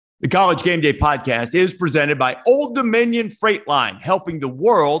The College Game Day podcast is presented by Old Dominion Freight Line, helping the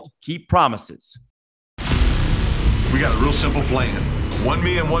world keep promises. We got a real simple plan. One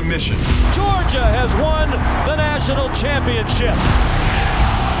me and one mission. Georgia has won the national championship.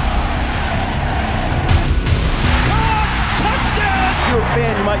 Touchdown! If you're a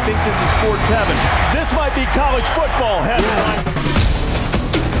fan, you might think this is sports heaven. This might be college football heaven.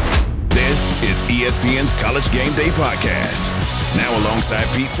 This is ESPN's College Game Day podcast. Now alongside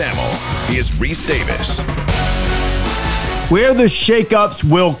Pete Thamel, here's Reese Davis. Where the shakeups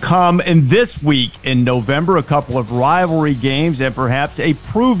will come in this week in November, a couple of rivalry games and perhaps a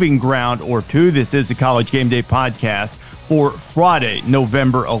proving ground or two. This is the College Game Day podcast for Friday,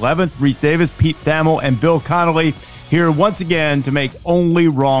 November 11th. Reese Davis, Pete Thamel, and Bill Connolly here once again to make only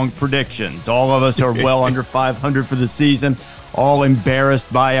wrong predictions. All of us are well under 500 for the season, all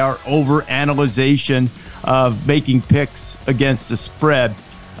embarrassed by our overanalyzation of making picks against the spread.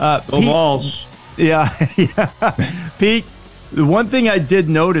 Balls. Yeah. Pete, the one thing I did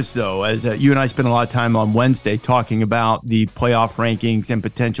notice, though, as you and I spent a lot of time on Wednesday talking about the playoff rankings and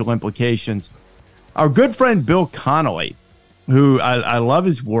potential implications, our good friend Bill Connolly, who I love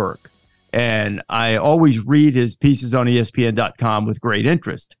his work, and I always read his pieces on ESPN.com with great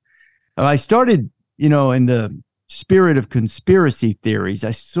interest. And I started, in the spirit of conspiracy theories, I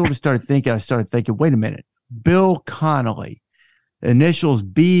started thinking, wait a minute, Bill Connolly, initials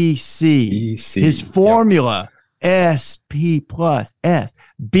BC, his formula, SP plus S,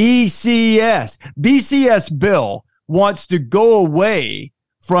 BCS. BCS Bill wants to go away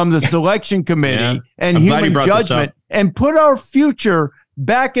from the selection committee and human judgment and put our future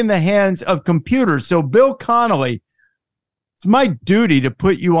back in the hands of computers. So, Bill Connolly, it's my duty to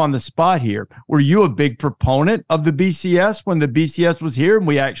put you on the spot here. Were you a big proponent of the BCS when the BCS was here and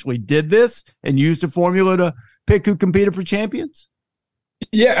we actually did this and used a formula to pick who competed for champions?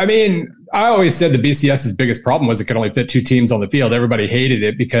 Yeah, I mean, I always said the BCS's biggest problem was it could only fit two teams on the field. Everybody hated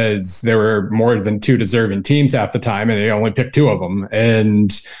it because there were more than two deserving teams half the time, and they only picked two of them.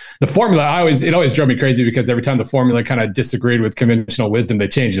 And the formula, it always drove me crazy because every time the formula kind of disagreed with conventional wisdom, they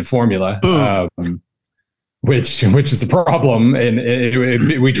changed the formula. Which is a problem, and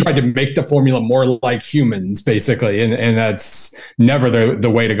we tried to make the formula more like humans, basically, and that's never the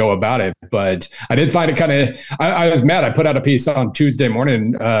way to go about it. But I did find it kind of. I was mad. I put out a piece on Tuesday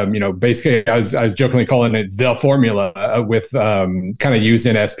morning. Basically, I was jokingly calling it the formula with kind of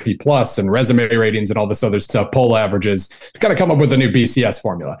using SP plus and resume ratings and all this other stuff, poll averages, to kind of come up with a new BCS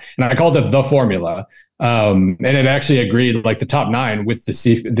formula, and I called it the formula. And it actually agreed like the top 9 with the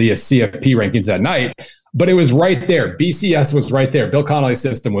CFP rankings that night. But it was right there. BCS was right there. Bill Connolly's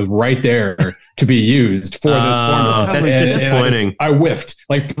system was right there to be used for this formula. That's disappointing. I whiffed.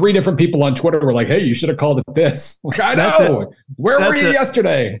 Like 3 different people on Twitter were like, "Hey, you should have called it this." Like, I know. Where were you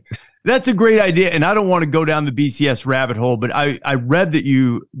yesterday? That's a great idea, and I don't want to go down the BCS rabbit hole, but I read that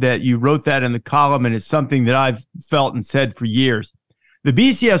you wrote that in the column, and it's something that I've felt and said for years. The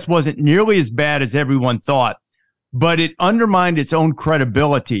BCS wasn't nearly as bad as everyone thought, but it undermined its own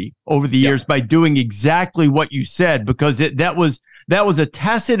credibility over the years by doing exactly what you said, because that was a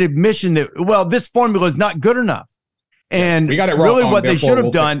tacit admission that, well, this formula is not good enough. And we got it wrong, really what they should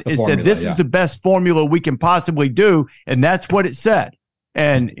have done is said, this is the best formula we can possibly do. And that's what it said.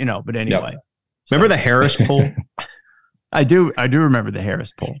 And, but anyway. Remember the Harris poll? I do remember the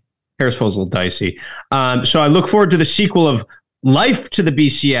Harris poll. Harris poll's a little dicey. So I look forward to the sequel of Life to the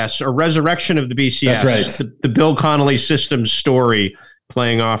BCS, or Resurrection of the BCS. That's right. The Bill Connolly systems story,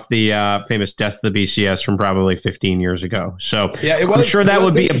 playing off the famous Death of the BCS from probably 15 years ago. So I'm sure that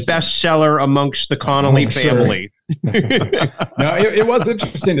would be a bestseller amongst the Connolly family. No, it was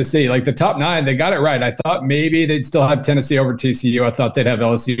interesting to see. Like the top 9, they got it right. I thought maybe they'd still have Tennessee over TCU. I thought they'd have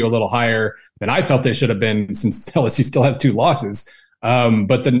LSU a little higher than I felt they should have been, since LSU still has 2 losses.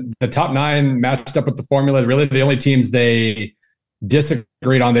 But the top 9 matched up with the formula. Really, the only teams they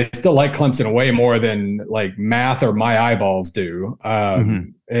disagreed on, they still like Clemson way more than like math or my eyeballs do,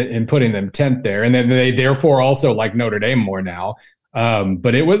 in putting them 10th there. And then they therefore also like Notre Dame more now.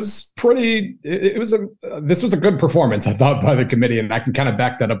 But it was this was a good performance, I thought, by the committee, and I can kind of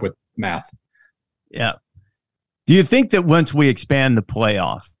back that up with math. Yeah. Do you think that once we expand the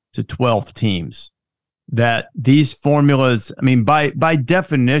playoff to 12 teams, that these formulas, I mean, by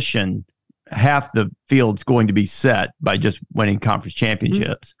definition, half the field's going to be set by just winning conference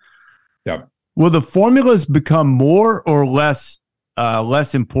championships. Yeah. Will the formulas become more or less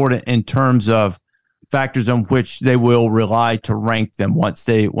important in terms of factors on which they will rely to rank them once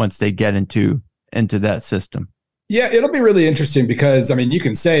they get into that system? Yeah, it'll be really interesting because, I mean, you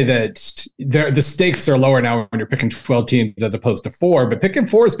can say that the stakes are lower now when you're picking 12 teams as opposed to 4, but picking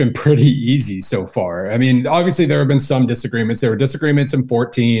 4 has been pretty easy so far. I mean, obviously there have been some disagreements. There were disagreements in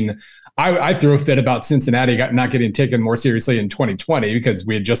 14. I threw a fit about Cincinnati not getting taken more seriously in 2020 because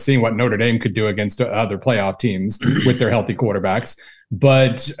we had just seen what Notre Dame could do against other playoff teams with their healthy quarterbacks.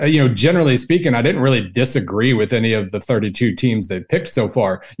 But, generally speaking, I didn't really disagree with any of the 32 teams they've picked so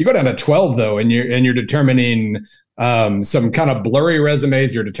far. You go down to 12, though, and you're determining some kind of blurry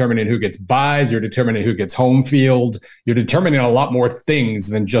resumes. You're determining who gets buys. You're determining who gets home field. You're determining a lot more things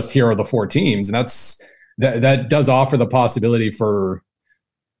than just here are the 4 teams. And that does offer the possibility for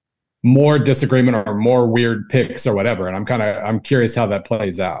more disagreement or more weird picks or whatever. And I'm curious how that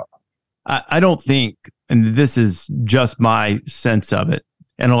plays out. I don't think, and this is just my sense of it,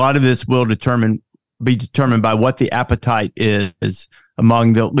 and a lot of this will be determined by what the appetite is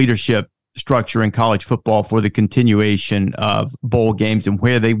among the leadership structure in college football for the continuation of bowl games and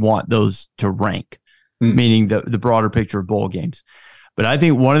where they want those to rank, meaning the broader picture of bowl games. But I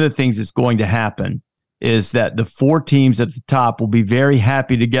think one of the things that's going to happen is that the 4 teams at the top will be very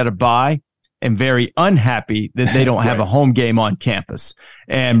happy to get a bye and very unhappy that they don't have a home game on campus.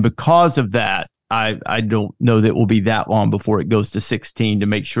 And because of that, I don't know that it will be that long before it goes to 16 to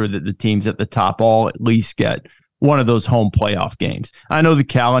make sure that the teams at the top all at least get one of those home playoff games. I know the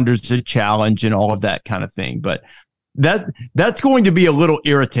calendar's a challenge and all of that kind of thing, but that's going to be a little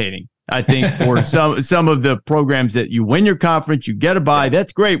irritating, I think, for some of the programs that you win your conference, you get a bye.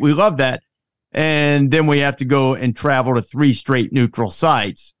 That's great. We love that. And then we have to go and travel to 3 straight neutral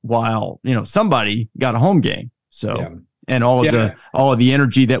sites while, somebody got a home game. So, and all of the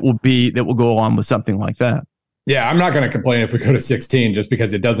energy that will go on with something like that. Yeah, I'm not going to complain if we go to 16 just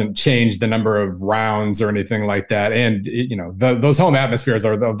because it doesn't change the number of rounds or anything like that. And, those home atmospheres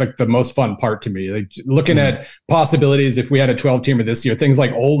are the most fun part to me. Like looking at possibilities, if we had a 12-teamer this year, things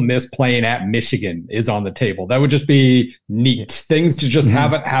like Ole Miss playing at Michigan is on the table. That would just be neat. Things to just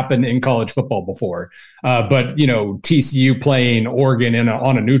haven't happened in college football before. But, TCU playing Oregon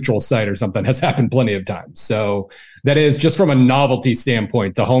on a neutral site or something has happened plenty of times. So that is just from a novelty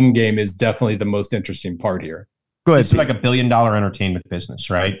standpoint, the home game is definitely the most interesting part here. Go ahead. It's like $1 billion entertainment business,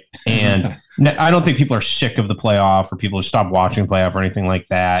 right? And I don't think people are sick of the playoff or people who stop watching the playoff or anything like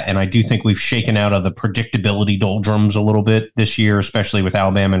that. And I do think we've shaken out of the predictability doldrums a little bit this year, especially with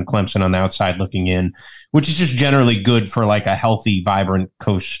Alabama and Clemson on the outside looking in, which is just generally good for like a healthy, vibrant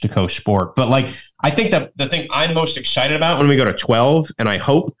coast to coast sport. But like, I think that the thing I'm most excited about when we go to 12, and I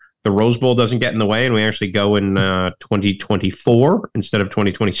hope the Rose Bowl doesn't get in the way and we actually go in 2024 instead of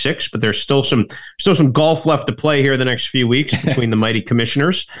 2026. But there's still some golf left to play here the next few weeks between the mighty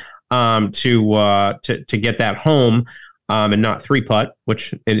commissioners to get that home and not 3-putt,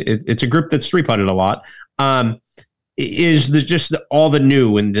 which it's a group that's 3-putted a lot. Is all the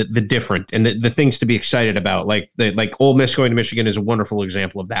new and the different and the things to be excited about, like Ole Miss going to Michigan is a wonderful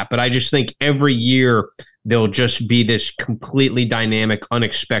example of that. But I just think every year there'll just be this completely dynamic,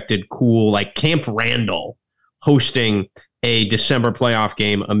 unexpected, cool, like Camp Randall hosting a December playoff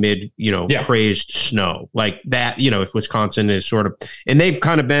game amid, crazed snow like that. If Wisconsin is sort of, and they've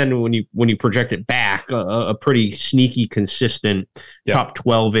kind of been, when you project it back, a pretty sneaky, consistent top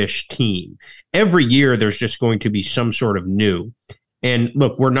 12-ish team. Every year there's just going to be some sort of new. And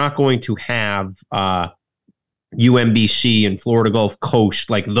look, we're not going to have UMBC and Florida Gulf Coast,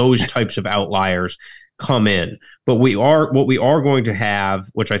 like those types of outliers come in. But what we are going to have,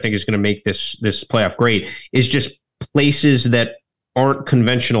 which I think is going to make this playoff great, is just places that aren't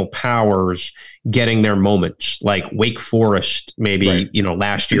conventional powers getting their moments, like Wake Forest, maybe,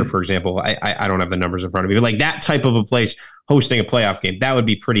 last year, for example. I don't have the numbers in front of me, but like that type of a place hosting a playoff game, that would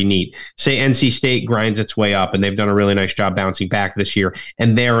be pretty neat. Say NC State grinds its way up and they've done a really nice job bouncing back this year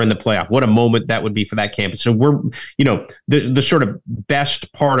and they're in the playoff. What a moment that would be for that campus. So we're, the sort of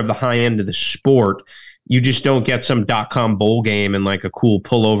best part of the high end of the sport. You just don't get some .com bowl game and like a cool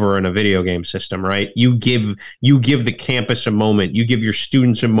pullover in a video game system, right? You give the campus a moment. You give your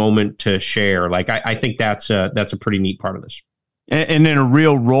students a moment to share. Like I think that's a pretty neat part of this. And in a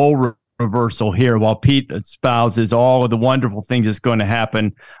real role reversal here, while Pete espouses all of the wonderful things that's going to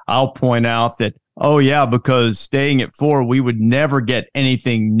happen, I'll point out that, because staying at 4, we would never get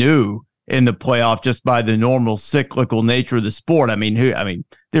anything new in the playoff just by the normal cyclical nature of the sport. I mean,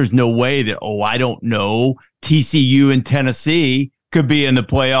 there's no way that, I don't know, TCU and Tennessee could be in the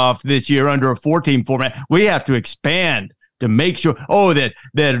playoff this year under a 4-team format. We have to expand to make sure, that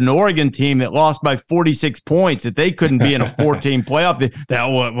an Oregon team that lost by 46 points, that they couldn't be in a 4-team playoff,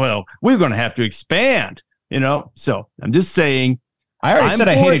 we're going to have to expand, So I'm just saying, I already said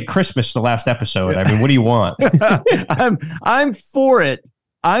I hated Christmas the last episode. I mean, what do you want? I'm for it.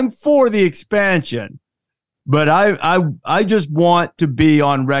 I'm for the expansion. But I just want to be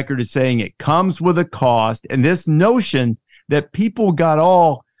on record as saying it comes with a cost. And this notion that people got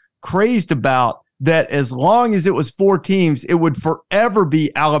all crazed about, that as long as it was 4 teams, it would forever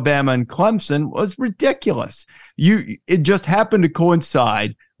be Alabama and Clemson, was ridiculous. It just happened to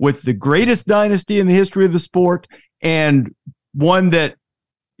coincide with the greatest dynasty in the history of the sport, and one that,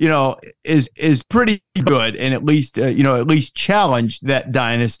 is pretty good, and at least challenged that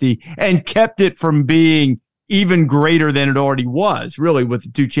dynasty and kept it from being even greater than it already was, really, with the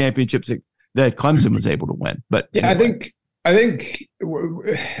 2 championships that Clemson was able to win. But yeah, anyway. I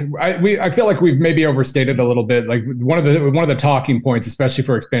feel like we've maybe overstated a little bit. Like one of the talking points, especially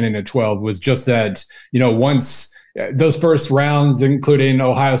for expanding to 12, was just that, once those first rounds, including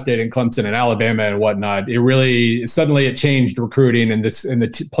Ohio State and Clemson and Alabama and whatnot, it changed recruiting, and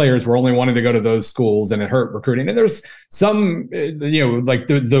the players were only wanting to go to those schools, and it hurt recruiting. And there's some, like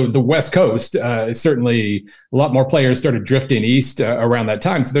the West Coast, certainly a lot more players started drifting east around that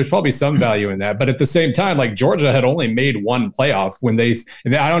time. So there's probably some value in that. But at the same time, like Georgia had only made 1 playoff and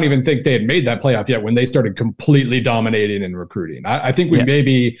I don't even think they had made that playoff yet when they started completely dominating in recruiting. I think we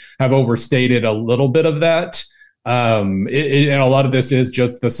maybe have overstated a little bit of that. And a lot of this is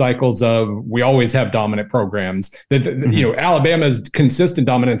just the cycles of, we always have dominant programs. Alabama's consistent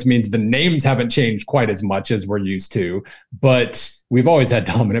dominance means the names haven't changed quite as much as we're used to, but we've always had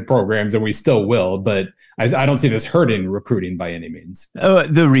dominant programs, and we still will. But I don't see this hurting recruiting by any means.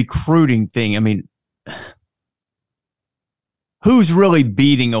 The recruiting thing, I mean, who's really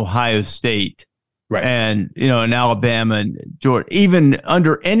beating Ohio State? Right. And, in Alabama and Georgia, even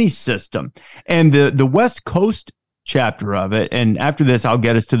under any system. And the West Coast chapter of it, and after this, I'll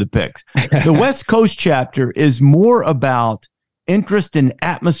get us to the picks. The West Coast chapter is more about interest and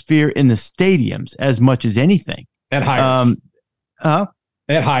atmosphere in the stadiums as much as anything. And hires.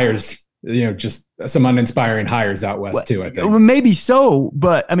 And hires, just some uninspiring hires out west too, I think. Well, maybe so,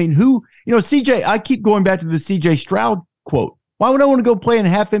 but I mean, CJ, I keep going back to the CJ Stroud quote. Why would I want to go play in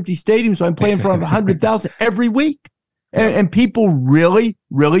half-empty stadiums when I'm playing in front of 100,000 every week? And people really,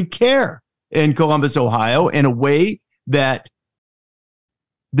 really care in Columbus, Ohio, in a way that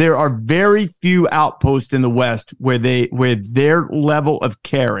there are very few outposts in the West where their level of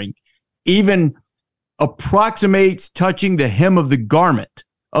caring even approximates touching the hem of the garment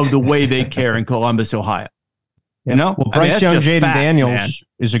of the way they care in Columbus, Ohio. Well, Bryce Young, Jaden Daniels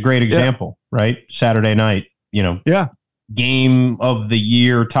is a great example, right? Saturday night, game of the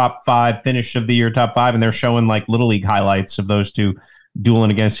year, top 5, finish of the year, top 5, and they're showing like Little League highlights of those 2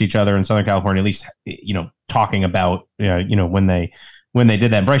 dueling against each other in Southern California, at least, talking about, when they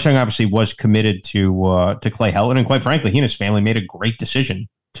did that. And Bryce Young obviously was committed to Clay Helton, and quite frankly, he and his family made a great decision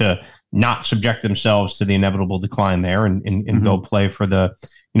to not subject themselves to the inevitable decline there and go play for the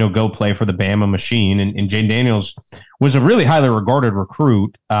Bama machine. And Jaden Daniels was a really highly regarded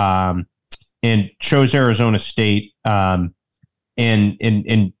recruit, and chose Arizona State, and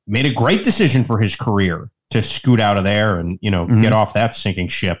made a great decision for his career to scoot out of there and get off that sinking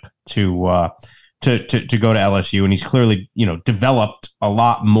ship to go to LSU. And he's clearly developed a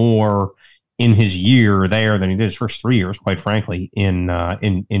lot more in his year there than he did his first 3 years, quite frankly, in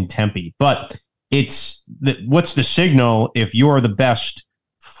Tempe. But what's the signal if you're the best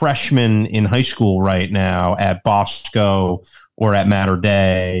freshman in high school right now at Bosco or at Mater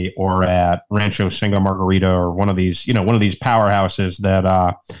Dei or at Rancho Santa Margarita or one of these powerhouses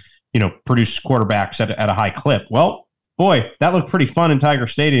that produce quarterbacks at a high clip? Well, boy, that looked pretty fun in Tiger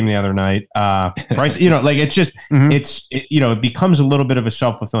Stadium the other night. Bryce, it's just it becomes a little bit of a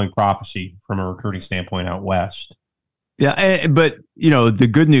self-fulfilling prophecy from a recruiting standpoint out west. Yeah, but the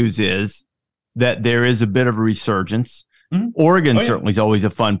good news is that there is a bit of a resurgence. Oregon certainly is always a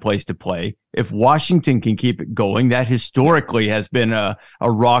fun place to play. If Washington can keep it going, that historically has been a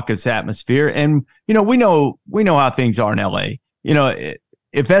raucous atmosphere. And, we know how things are in LA.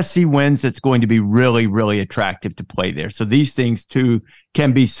 If SC wins, it's going to be really, really attractive to play there. So these things too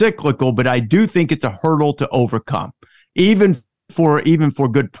can be cyclical, but I do think it's a hurdle to overcome, even for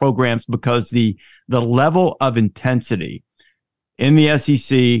good programs, because the level of intensity in the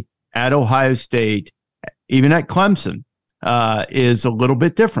SEC, at Ohio State, even at Clemson, is a little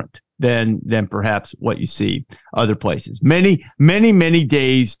bit different than perhaps what you see other places. Many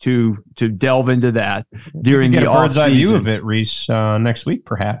days to delve into that during the bird's eye view of it, Reese, next week,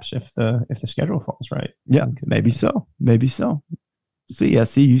 perhaps, if the schedule falls right. Yeah, maybe so. See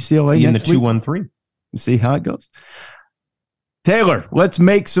UCLA in next the week. 2-1-3. See how it goes. Taylor, let's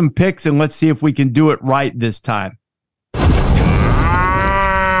make some picks and let's see if we can do it right this time.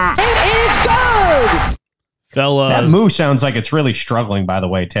 That moo sounds like it's really struggling, by the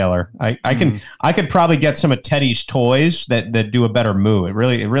way, Taylor. I could probably get some of Teddy's toys that do a better moo. It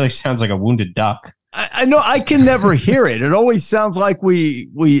really sounds like a wounded duck. I know I can never hear it. It always sounds like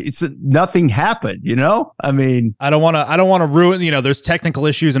it's nothing happened, I mean, I don't want to ruin, there's technical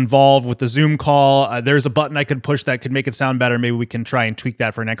issues involved with the Zoom call. There's a button I could push that could make it sound better. Maybe we can try and tweak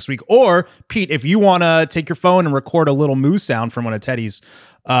that for next week. Or Pete, if you want to take your phone and record a little moo sound from one of Teddy's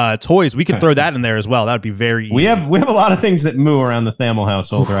toys, we could throw that in there as well. That would be very easy. We have a lot of things that moo around the Thamel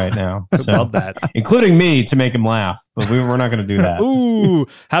household right now. So, love that. Including me to make him laugh, but we're not going to do that. Ooh,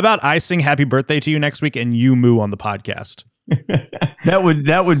 how about I sing happy birthday to you next week and you moo on the podcast?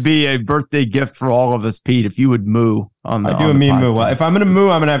 That would be a birthday gift for all of us, Pete, if you would moo on the I do a mean moo. Well, if I'm going to moo,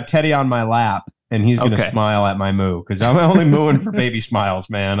 I'm going to have Teddy on my lap. And he's going to smile at my moo because I'm only mooing for baby smiles,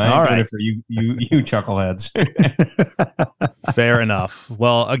 man. I ain't doing it for you chuckleheads. Fair enough.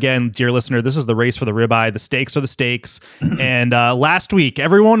 Well, again, dear listener, this is the race for the ribeye. The stakes are the stakes. And last week,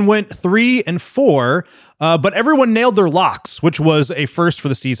 everyone went 3-4, but everyone nailed their locks, which was a first for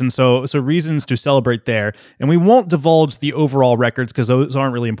the season. So reasons to celebrate there. And we won't divulge the overall records because those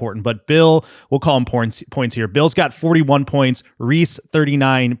aren't really important. But Bill, we'll call him points here. Bill's got 41 points, Reese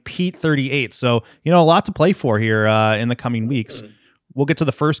 39, Pete 38. So, a lot to play for here in the coming weeks. We'll get to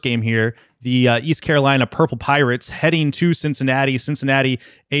the first game here. The East Carolina Purple Pirates heading to Cincinnati. Cincinnati,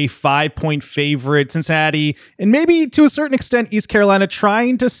 a 5-point favorite. Cincinnati, and maybe to a certain extent, East Carolina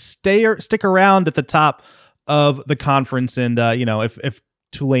trying to stick around at the top of the conference. And, if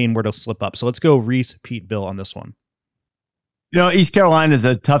Tulane were to slip up. So let's go Reese, Pete, Bill on this one. East Carolina is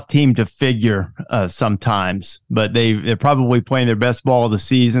a tough team to figure sometimes, but they're probably playing their best ball of the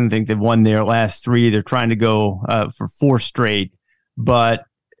season. I think they've won their last 3. They're trying to go for 4 straight. But,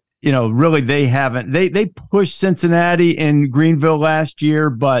 really they haven't. They pushed Cincinnati in Greenville last year,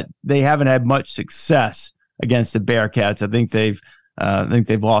 but they haven't had much success against the Bearcats. I think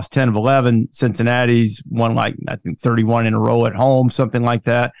they've lost 10 of 11. Cincinnati's won 31 in a row at home, something like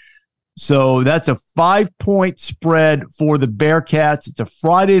that. So that's a 5-point spread for the Bearcats. It's a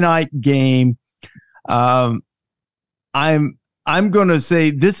Friday night game. I'm going to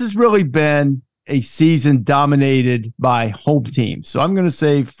say this has really been a season dominated by home teams. So I'm going to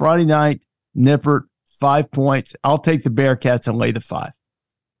say Friday night, Nippert, 5 points. I'll take the Bearcats and lay the 5.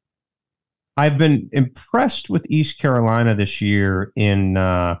 I've been impressed with East Carolina this year in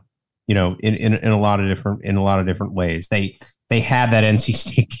a lot of different ways. They had that NC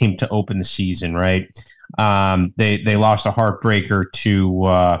State game to open the season, right? They lost a heartbreaker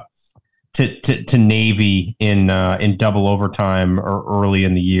to Navy in double overtime or early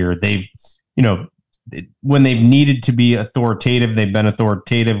in the year. They've when they've needed to be authoritative, they've been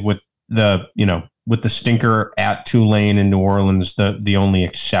authoritative with the stinker at Tulane in New Orleans, the only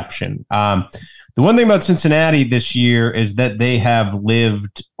exception. The one thing about Cincinnati this year is that they have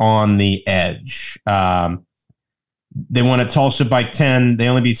lived on the edge. They won at Tulsa by 10. They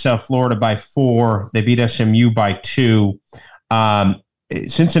only beat South Florida by 4. They beat SMU by 2.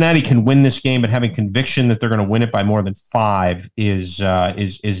 Cincinnati can win this game, but having conviction that they're going to win it by more than 5 is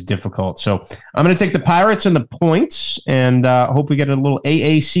difficult. So I'm going to take the Pirates and the points, and hope we get a little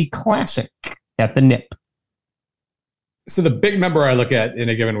AAC classic at the Nip. So the big number I look at in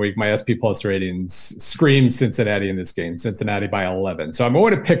a given week, my SP Plus ratings screams Cincinnati in this game. Cincinnati by 11. So I'm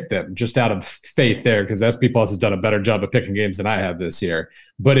going to pick them just out of faith there because SP Plus has done a better job of picking games than I have this year.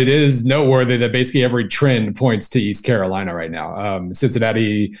 But it is noteworthy that basically every trend points to East Carolina right now.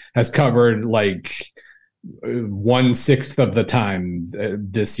 Cincinnati has covered 1/6 of the time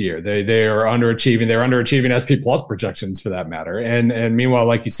this year. They are underachieving. They're underachieving SP Plus projections for that matter. And meanwhile,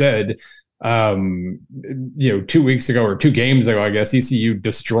 like you said, 2 weeks ago or 2 games ago, I guess, ECU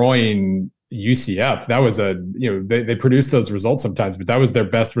destroying UCF. That was they produced those results sometimes, but that was their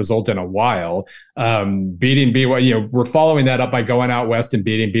best result in a while. Beating BYU, we're following that up by going out west and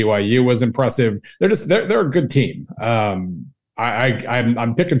beating BYU was impressive. They're a good team. I'm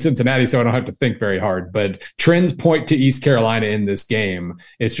picking Cincinnati, so I don't have to think very hard, but trends point to East Carolina in this game.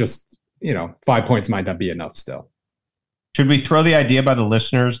 It's just, 5 points might not be enough still. Should we throw the idea by the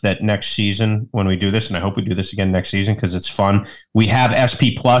listeners that next season, when we do this, and I hope we do this again next season because it's fun, we have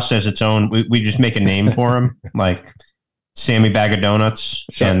SP Plus as its own. We just make a name for him, like Sammy Bag of Donuts,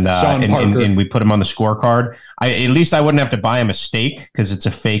 and we put him on the scorecard. At least I wouldn't have to buy him a steak because it's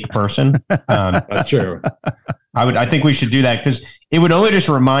a fake person. That's true. I think we should do that because it would only just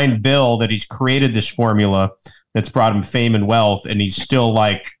remind Bill that he's created this formula that's brought him fame and wealth, and he's still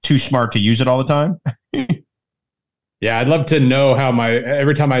too smart to use it all the time. Yeah, I'd love to know how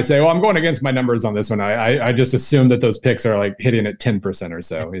every time I say, well, I'm going against my numbers on this one, I just assume that those picks are hitting at 10% or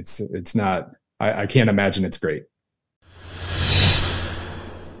so. It's not, I can't imagine it's great.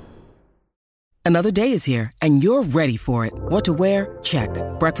 Another day is here, and you're ready for it. What to wear? Check.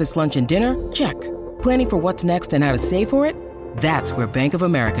 Breakfast, lunch, and dinner? Check. Planning for what's next and how to save for it? That's where Bank of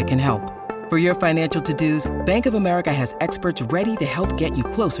America can help. For your financial to-dos, Bank of America has experts ready to help get you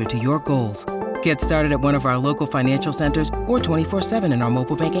closer to your goals. Get started at one of our local financial centers or 24/7 in our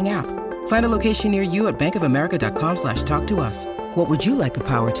mobile banking app. Find a location near you at bankofamerica.com/talktous. What would you like the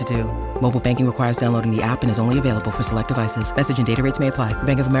power to do? Mobile banking requires downloading the app and is only available for select devices. Message and data rates may apply.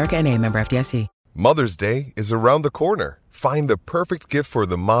 Bank of America NA, member FDIC. Mother's Day is around the corner. Find the perfect gift for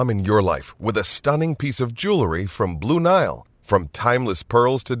the mom in your life with a stunning piece of jewelry from Blue Nile. From timeless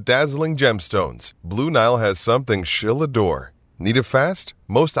pearls to dazzling gemstones, Blue Nile has something she'll adore. Need it fast?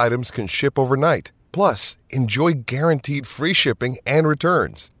 Most items can ship overnight. Plus, enjoy guaranteed free shipping and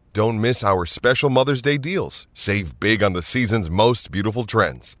returns. Don't miss our special Mother's Day deals. Save big on the season's most beautiful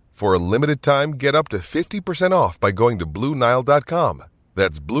trends. For a limited time, get up to 50% off by going to BlueNile.com.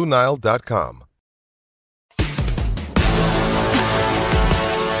 That's BlueNile.com.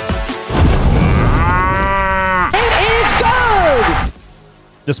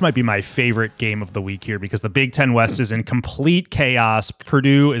 This might be my favorite game of the week here because the Big Ten West is in complete chaos.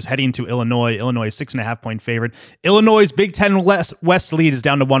 Purdue is heading to Illinois. Illinois is 6.5-point favorite. Illinois' Big Ten West lead is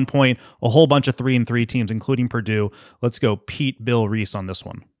down to 1 point. A whole bunch of 3-3 teams, including Purdue. Let's go Pete, Bill, Reese on this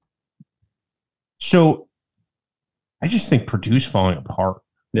one. So I just think Purdue's falling apart.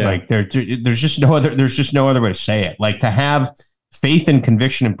 Yeah. Like there's just no other way to say it. Like to have faith and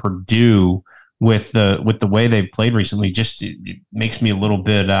conviction in Purdue with the way they've played recently, just it makes me a little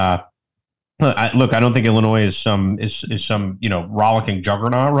bit. I don't think Illinois is some rollicking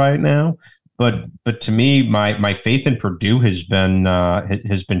juggernaut right now, but to me, my faith in Purdue has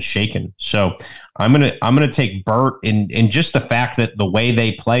been shaken. So I'm gonna take Burt in just the fact that the way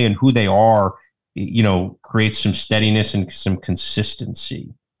they play and who they are, creates some steadiness and some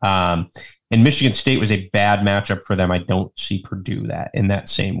consistency. And Michigan State was a bad matchup for them. I don't see Purdue in that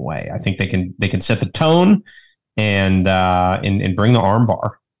same way. I think they can set the tone and bring the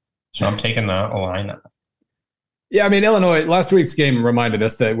armbar. So I'm taking the line. Yeah, I mean, Illinois, last week's game reminded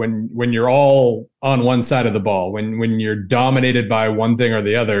us that when you're all on one side of the ball, when you're dominated by one thing or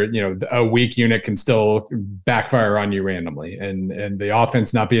the other, a weak unit can still backfire on you randomly. And the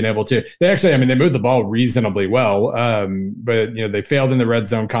offense not being able to, they moved the ball reasonably well, but they failed in the red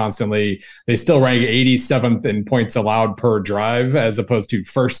zone constantly. They still rank 87th in points allowed per drive, as opposed to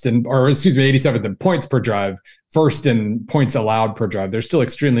 87th in points per drive, first in points allowed per drive. They're still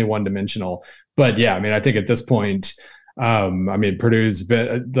extremely one-dimensional. But yeah, I think at this point, Purdue's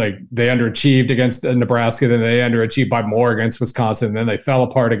been they underachieved against Nebraska, then they underachieved by more against Wisconsin, and then they fell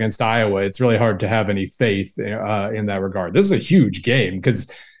apart against Iowa. It's really hard to have any faith in that regard. This is a huge game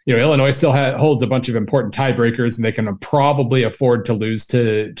because Illinois still holds a bunch of important tiebreakers, and they can probably afford to lose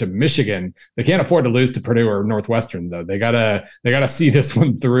to Michigan. They can't afford to lose to Purdue or Northwestern, though. They gotta see this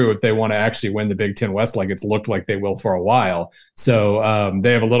one through if they want to actually win the Big Ten West, like it's looked like they will for a while. So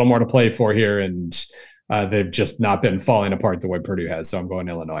they have a little more to play for here, and they've just not been falling apart the way Purdue has. So I'm going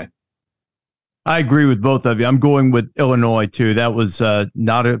Illinois. I agree with both of you. I'm going with Illinois too. That was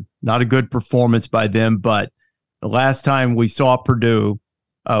not a good performance by them, but the last time we saw Purdue,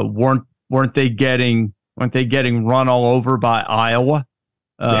 weren't they getting run all over by Iowa?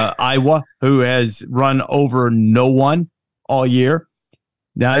 Iowa, who has run over no one all year.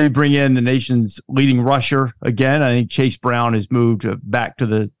 Now you bring in the nation's leading rusher again. I think Chase Brown has moved back to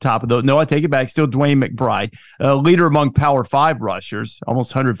the top of those. No, I take it back. Still Dwayne McBride, leader among Power 5 rushers,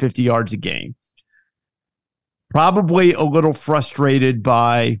 almost 150 yards a game. Probably a little frustrated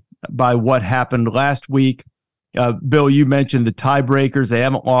by what happened last week. Bill, you mentioned the tiebreakers. They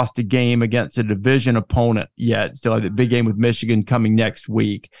haven't lost a game against a division opponent yet. Still have the big game with Michigan coming next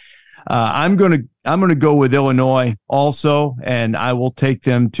week. I'm gonna go with Illinois also, and I will take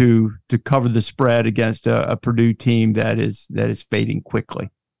them to cover the spread against a Purdue team that is fading quickly.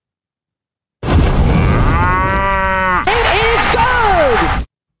 It is good.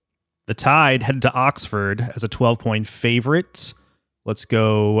 The Tide headed to Oxford as a 12-point favorite. Let's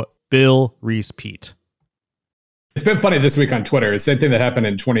go Bill, Reese, Pete. It's been funny this week on Twitter. Same thing that happened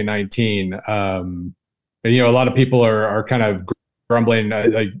in 2019. A lot of people are kind of grumbling,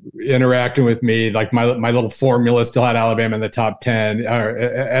 interacting with me. Like my little formula still had Alabama in the top 10.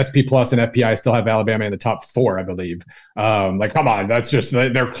 SP Plus and FPI still have Alabama in the top 4, I believe. Come on,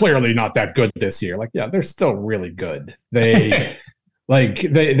 they're clearly not that good this year. Yeah, they're still really good. They Like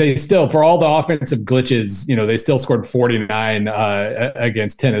they still, for all the offensive glitches, they still scored 49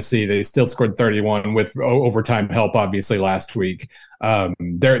 against Tennessee. They still scored 31 with overtime help, obviously, last week.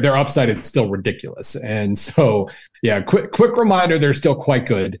 Their upside is still ridiculous. And so, yeah, quick reminder, they're still quite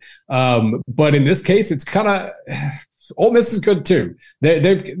good. But in this case, it's kind of Ole Miss is good too.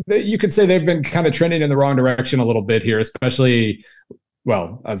 You could say they've been kind of trending in the wrong direction a little bit here, especially.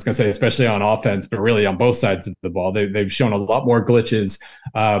 Well, I was going to say, especially on offense, but really on both sides of the ball, they've shown a lot more glitches.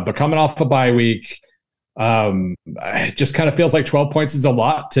 But coming off a bye week, it just kind of feels like 12 points is a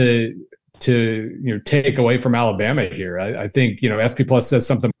lot to take away from Alabama here. I think SP Plus says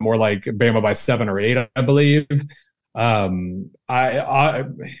something more like Bama by 7 or 8, I believe. I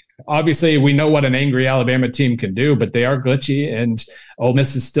obviously we know what an angry Alabama team can do, but they are glitchy, and Ole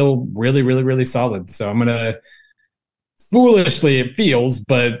Miss is still really, really, really solid. So I'm gonna. Foolishly, it feels,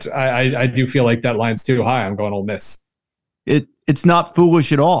 but I do feel like that line's too high. I'm going Ole Miss. It's not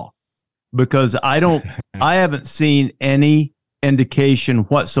foolish at all, because I haven't seen any indication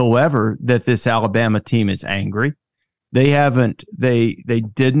whatsoever that this Alabama team is angry. They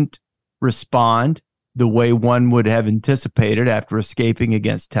didn't respond the way one would have anticipated after escaping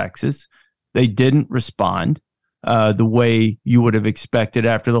against Texas. They didn't respond the way you would have expected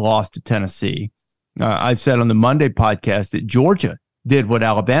after the loss to Tennessee. I've said on the Monday podcast that Georgia did what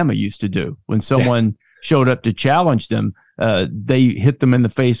Alabama used to do. When someone showed up to challenge them, they hit them in the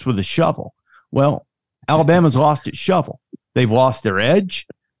face with a shovel. Well, Alabama's lost its shovel. They've lost their edge.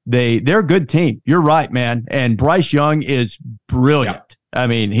 They're a good team. You're right, man. And Bryce Young is brilliant. Yeah. I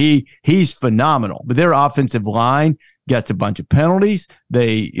mean, he's phenomenal. But their offensive line gets a bunch of penalties.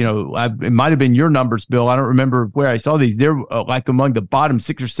 It might have been your numbers, Bill. I don't remember where I saw these. They're like among the bottom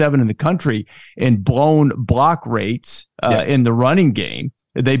 6 or 7 in the country in blown block rates in the running game.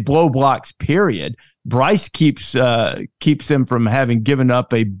 They blow blocks, period. Bryce keeps them from having given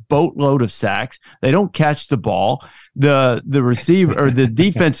up a boatload of sacks. They don't catch the ball. The receiver or the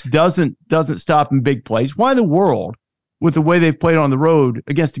defense doesn't stop in big plays. Why in the world, with the way they've played on the road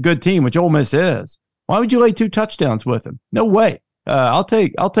against a good team, which Ole Miss is, why would you lay 2 touchdowns with them? No way. I'll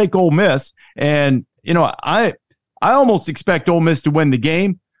take Ole Miss, and I almost expect Ole Miss to win the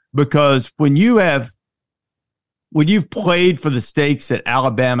game, because when you've played for the stakes that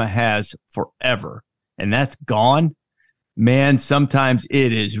Alabama has forever, and that's gone, man, sometimes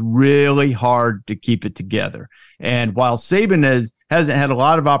it is really hard to keep it together. And while Saban hasn't had a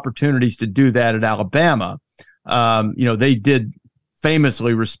lot of opportunities to do that at Alabama, they did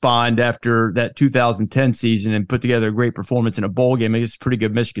famously respond after that 2010 season and put together a great performance in a bowl game against a pretty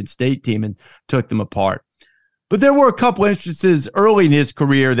good Michigan State team and took them apart. But there were a couple instances early in his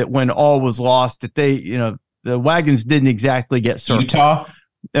career that when all was lost, that the wagons didn't exactly get circled.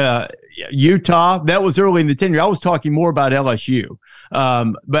 Utah, that was early in the tenure. I was talking more about LSU.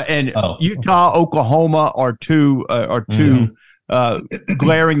 Utah, Oklahoma are two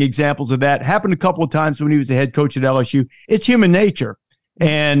glaring examples of that. Happened a couple of times when he was the head coach at LSU. It's human nature.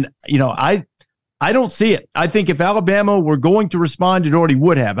 And, I don't see it. I think if Alabama were going to respond, it already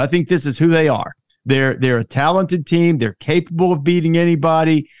would have. I think this is who they are. They're a talented team. They're capable of beating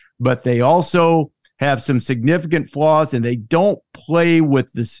anybody, but they also have some significant flaws, and they don't play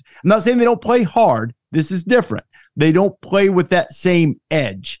with this. I'm not saying they don't play hard. This is different. They don't play with that same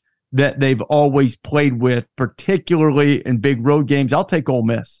edge that they've always played with, particularly in big road games. I'll take Ole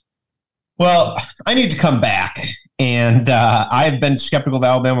Miss. Well, I need to come back. And I've been skeptical of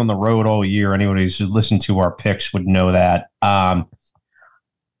Alabama on the road all year. Anyone who's listened to our picks would know that.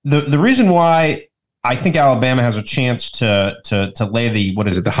 The reason why I think Alabama has a chance to lay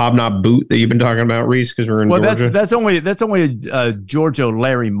the hobnob boot that you've been talking about, Reese, because we're in Georgia. That's only a Georgia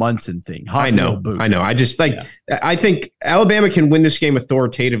Larry Munson thing. I know. I just I think Alabama can win this game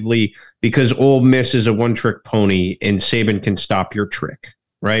authoritatively because Ole Miss is a one-trick pony and Saban can stop your trick,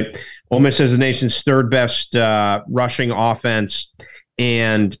 right? Ole Miss is the nation's third best rushing offense,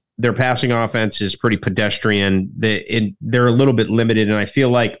 and their passing offense is pretty pedestrian. They're a little bit limited, and I feel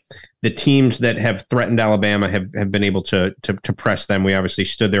like the teams that have threatened Alabama have been able to press them. We obviously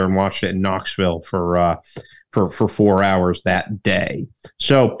stood there and watched it in Knoxville for 4 hours that day.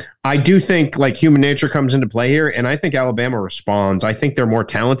 So I do think human nature comes into play here, and I think Alabama responds. I think they're more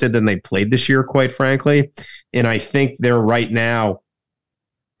talented than they played this year, quite frankly, and I think they're right now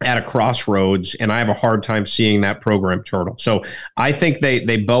at a crossroads, and I have a hard time seeing that program turtle. So I think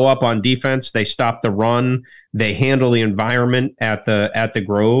they bow up on defense, they stop the run, they handle the environment at the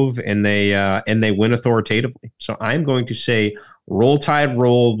Grove, and they win authoritatively. So I'm going to say Roll Tide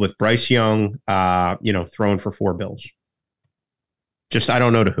roll with Bryce Young, throwing for 4 bills. Just I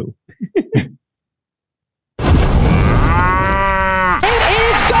don't know to who.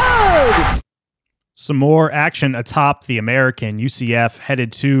 Some more action atop the American. UCF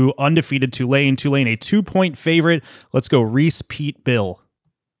headed to undefeated Tulane. Tulane a 2-point favorite. Let's go Reese, Pete, Bill.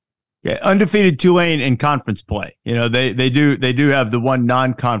 Yeah, undefeated Tulane in conference play. You know, they do have the one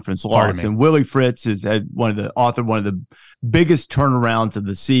non-conference loss, and Willie Fritz is one of the biggest turnarounds of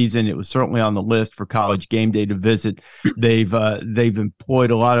the season. It was certainly on the list for College Game Day to visit. They've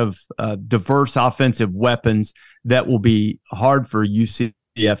employed a lot of diverse offensive weapons that will be hard for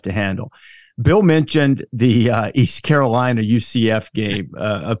UCF to handle. Bill mentioned the East Carolina UCF game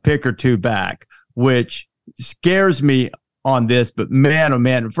a pick or two back, which scares me on this, but man, oh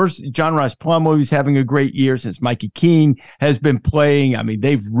man. First, John Rice Plumlee, who's having a great year since Mikey King has been playing. I mean,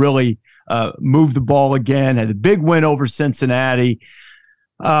 they've really moved the ball again, had a big win over Cincinnati.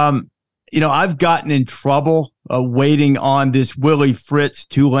 I've gotten in trouble waiting on this Willie Fritz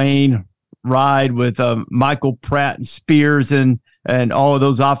Tulane ride with Michael Pratt and Spears and all of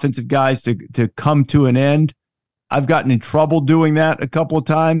those offensive guys to come to an end. I've gotten in trouble doing that a couple of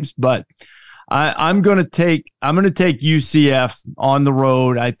times, but I'm going to take UCF on the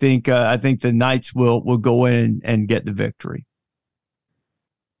road. I think the Knights will go in and get the victory.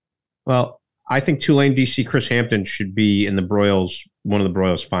 Well, I think Tulane DC Chris Hampton should be in the Broyles, one of the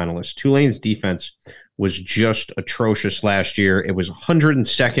Broyles finalists. Tulane's defense was just atrocious last year. It was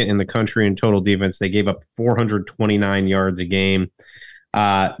 102nd in the country in total defense. They gave up 429 yards a game.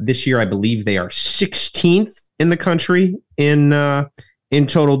 This year, I believe they are 16th in the country in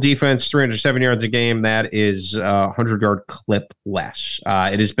total defense, 307 yards a game. That is a 100-yard clip less.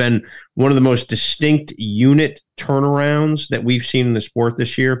 It has been one of the most distinct unit turnarounds that we've seen in the sport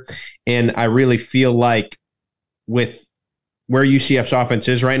this year. And I really feel like with where UCF's offense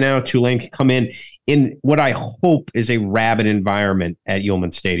is right now, Tulane can come in what I hope is a rabid environment at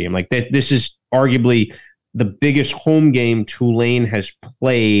Yulman Stadium. Like this is arguably the biggest home game Tulane has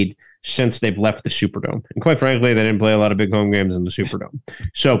played since they've left the Superdome. And quite frankly, they didn't play a lot of big home games in the Superdome.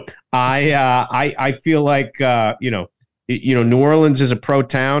 So I feel like, New Orleans is a pro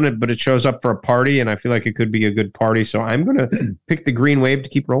town, but it shows up for a party, and I feel like it could be a good party. So I'm going to pick the Green Wave to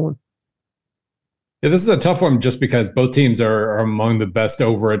keep rolling. Yeah, this is a tough one just because both teams are among the best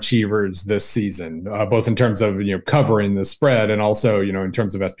overachievers this season, both in terms of covering the spread and also in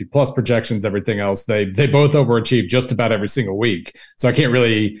terms of SP Plus projections, everything else. They both overachieve just about every single week. So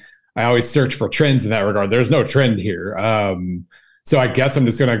I always search for trends in that regard. There's no trend here. So I guess I'm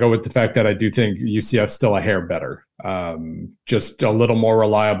just going to go with the fact that I do think UCF's still a hair better, just a little more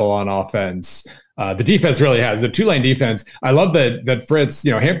reliable on offense. The defense really has. The Tulane defense, I love that Fritz,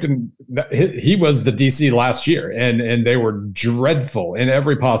 Hampton, he was the DC last year, and they were dreadful in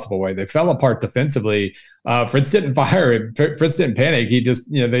every possible way. They fell apart defensively. Fritz didn't fire. Fritz didn't panic. He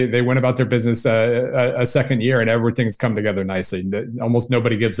just, they went about their business a second year, and everything's come together nicely. Almost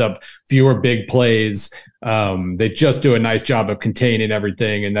nobody gives up fewer big plays. They just do a nice job of containing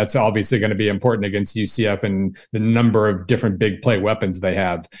everything, and that's obviously going to be important against UCF and the number of different big play weapons they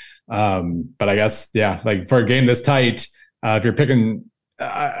have. But I guess, like for a game this tight, if you're picking,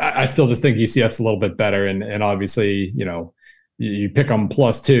 I still just think UCF's a little bit better. And obviously, you pick them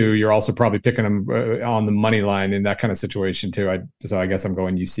 +2, you're also probably picking them on the money line in that kind of situation too. So I guess I'm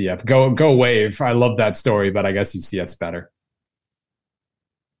going UCF. Go Wave. I love that story, but I guess UCF's better.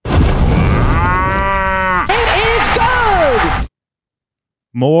 It is good!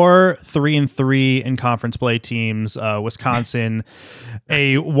 More 3-3 in conference play teams. Wisconsin,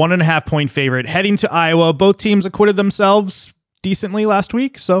 a 1.5-point favorite heading to Iowa. Both teams acquitted themselves decently last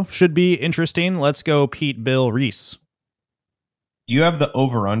week, so should be interesting. Let's go Pete, Bill, Reese. Do you have the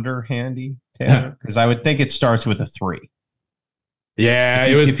over-under handy, Taylor? Because I would think it starts with a 3. Yeah,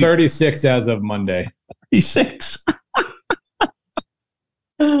 it was 36 as of Monday. 36.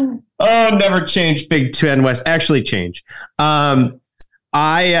 Never change Big Ten West. Actually change. I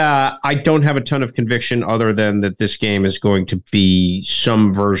don't have a ton of conviction other than that this game is going to be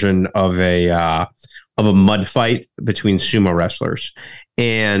some version of a mud fight between sumo wrestlers.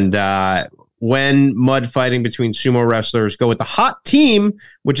 And when mud fighting between sumo wrestlers go with the hot team,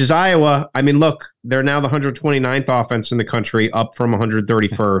 which is Iowa, I mean, look, they're now the 129th offense in the country, up from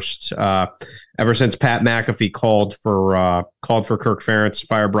 131st. Ever since Pat McAfee called for Kirk Ferentz,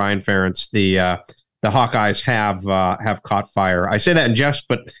 fire Brian Ferentz, the Hawkeyes have caught fire. I say that in jest,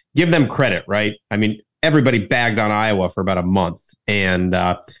 but give them credit, right? I mean, everybody bagged on Iowa for about a month, and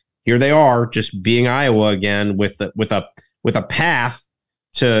here they are, just being Iowa again with a path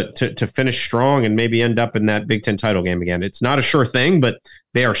to finish strong and maybe end up in that Big Ten title game again. It's not a sure thing, but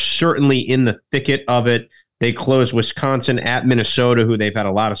they are certainly in the thicket of it. They close Wisconsin at Minnesota, who they've had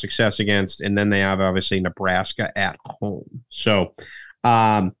a lot of success against, and then they have obviously Nebraska at home. So.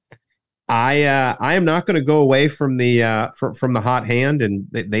 I am not going to go away from the from the hot hand, and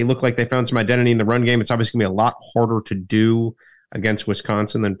they look like they found some identity in the run game. It's obviously going to be a lot harder to do against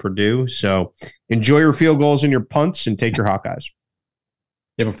Wisconsin than Purdue. So enjoy your field goals and your punts, and take your Hawkeyes.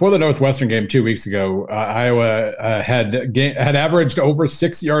 Yeah, before the Northwestern game 2 weeks ago, Iowa had averaged over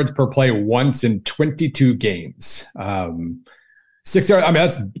 6 yards per play once in 22 games. 6 yards. I mean,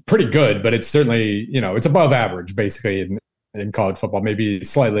 that's pretty good, but it's certainly, it's above average basically in college football, maybe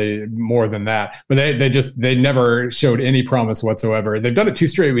slightly more than that. But they never showed any promise whatsoever. They've done it 2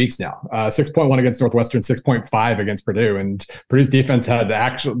 straight weeks now. 6.1 against Northwestern, 6.5 against Purdue, and Purdue's defense had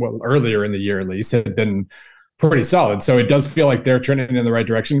earlier in the year at least had been pretty solid. So it does feel like they're trending in the right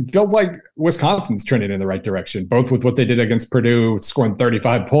direction. It feels like Wisconsin's trending in the right direction, both with what they did against Purdue, scoring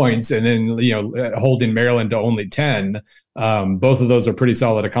 35 points, and then holding Maryland to only 10. Both of those are pretty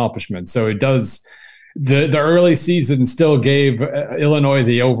solid accomplishments. So it does. The early season still gave Illinois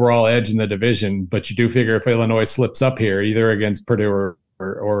the overall edge in the division, but you do figure if Illinois slips up here, either against Purdue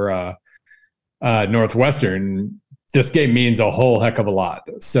or Northwestern, this game means a whole heck of a lot.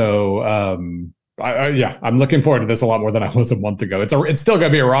 So I'm looking forward to this a lot more than I was a month ago. It's still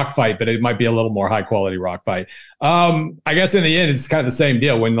going to be a rock fight, but it might be a little more high quality rock fight. I guess in the end, it's kind of the same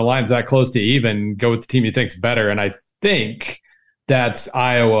deal. When the line's that close to even, go with the team you think's better, and I think that's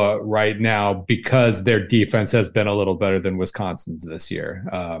Iowa right now because their defense has been a little better than Wisconsin's this year.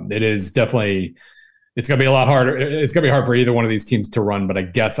 It is definitely, it's going to be a lot harder. It's going to be hard for either one of these teams to run, but I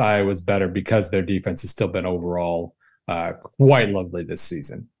guess Iowa's better because their defense has still been overall quite lovely this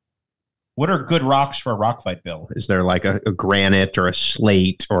season. What are good rocks for a rock fight, Bill? Is there like a granite or a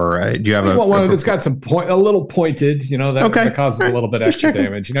slate, or do you have one that's got some a little pointed, that causes a little bit extra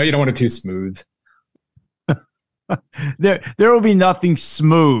damage. You don't want it too smooth. There will be nothing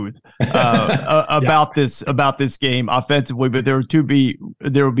smooth about this game offensively, but there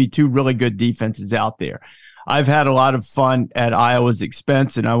will be 2 really good defenses out there. I've had a lot of fun at Iowa's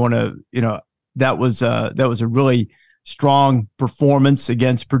expense, and I want to, that was a really strong performance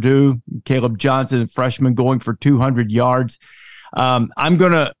against Purdue. Caleb Johnson, the freshman, going for 200 yards.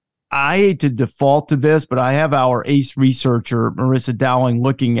 I hate to default to this, but I have our ace researcher, Marissa Dowling,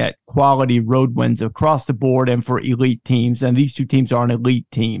 looking at quality road wins across the board and for elite teams. And these 2 teams aren't elite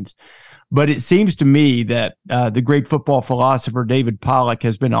teams. But it seems to me that the great football philosopher David Pollack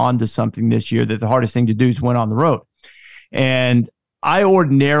has been onto something this year, that the hardest thing to do is win on the road. And I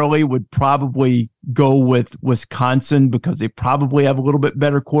ordinarily would probably go with Wisconsin because they probably have a little bit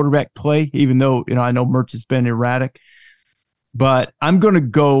better quarterback play, even though, I know Mertz has been erratic. But I'm going to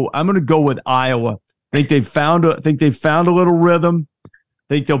go with Iowa. I think they've found a little rhythm. I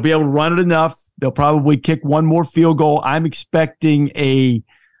think they'll be able to run it enough. They'll probably kick one more field goal. I'm expecting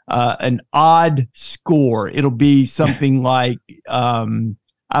an odd score. It'll be something like 19,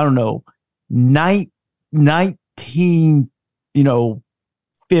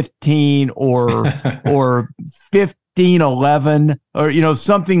 15 or 15-11 or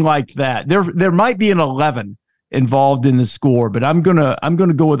something like that. There might be an 11 involved in the score, but I'm gonna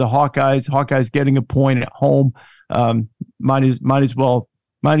go with the Hawkeyes. Hawkeyes getting a point at home. Might as well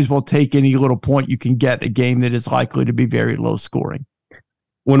take any little point you can get a game that is likely to be very low scoring.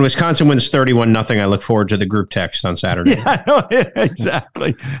 When Wisconsin wins 31-0, I look forward to the group text on Saturday. Yeah,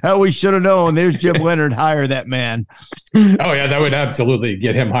 exactly. How we should have known. There's Jim Leonard. Hire that man. Oh, yeah, that would absolutely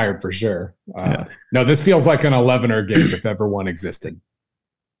get him hired for sure. No, this feels like an 11er game if ever one existed.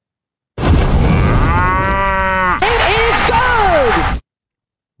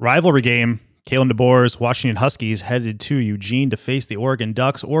 Rivalry game. Kalen DeBoer's Washington Huskies headed to Eugene to face the Oregon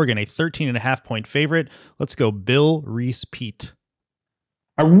Ducks. Oregon, a 13.5-point favorite. Let's go Bill, Reese, Pete.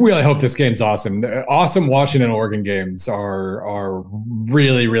 I really hope this game's awesome. Awesome Washington Oregon games are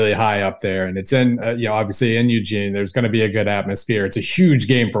really, really high up there. And it's in, obviously in Eugene. There's going to be a good atmosphere. It's a huge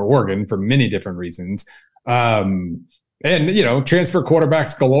game for Oregon for many different reasons. And, transfer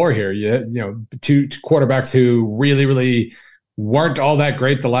quarterbacks galore here. 2 quarterbacks who really, really weren't all that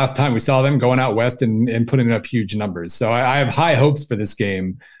great the last time we saw them going out west and putting up huge numbers. So I have high hopes for this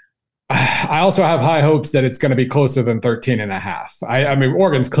game. I also have high hopes that it's going to be closer than 13.5. I mean,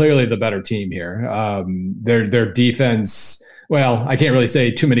 Oregon's clearly the better team here. Their defense, well, I can't really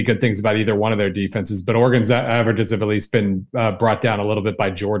say too many good things about either one of their defenses, but Oregon's averages have at least been brought down a little bit by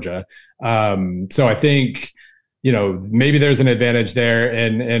Georgia. So I think, maybe there's an advantage there.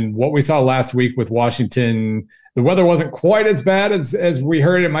 And what we saw last week with Washington, the weather wasn't quite as bad as we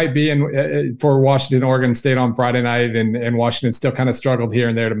heard it might be for Washington. Oregon State on Friday night, and Washington still kind of struggled here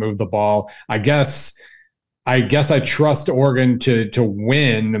and there to move the ball. I guess I guess I trust Oregon to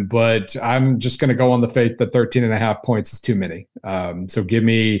win, but I'm just going to go on the faith that 13.5 points is too many. So give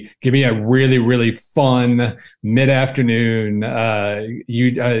me a really, really fun mid-afternoon game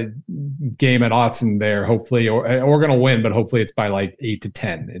at Autzen there. Hopefully, Oregon will win, but hopefully it's by like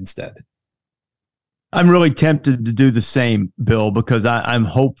 8-10 instead. I'm really tempted to do the same, Bill, because I'm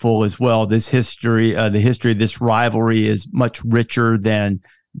hopeful as well. This history, the history of this rivalry is much richer than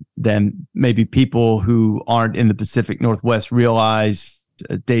maybe people who aren't in the Pacific Northwest realize.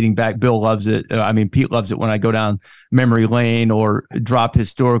 Dating back, Bill loves it. Pete loves it when I go down memory lane or drop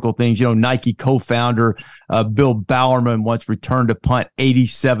historical things. Nike co-founder Bill Bowerman once returned a punt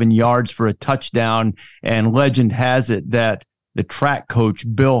 87 yards for a touchdown, and legend has it that the track coach,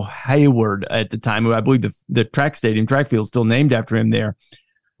 Bill Hayward, at the time, who I believe the track field is still named after him there,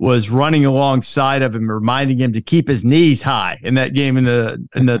 was running alongside of him, reminding him to keep his knees high in that game in the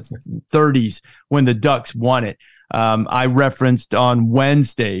 30s when the Ducks won it. I referenced on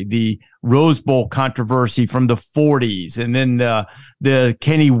Wednesday the Rose Bowl controversy from the 40s, and then the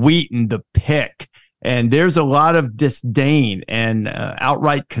Kenny Wheaton, the pick. And there's a lot of disdain and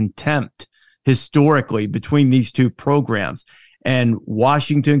outright contempt historically between these two programs. And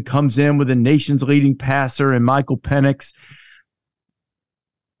Washington comes in with the nation's leading passer and Michael Penix.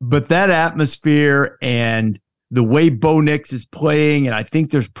 But that atmosphere and the way Bo Nix is playing, and I think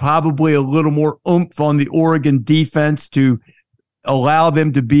there's probably a little more oomph on the Oregon defense to allow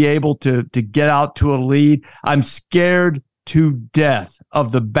them to be able to get out to a lead. I'm scared to death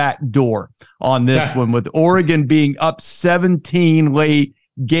of the back door on this one, with Oregon being up 17 late,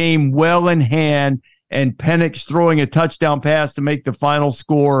 game well in hand, and Penix throwing a touchdown pass to make the final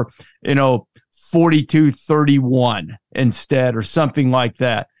score, 42-31 instead, or something like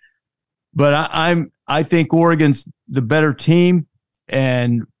that. But I think Oregon's the better team,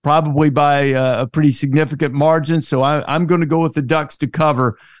 and probably by a pretty significant margin. So I'm going to go with the Ducks to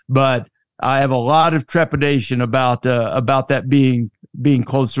cover, but I have a lot of trepidation about that being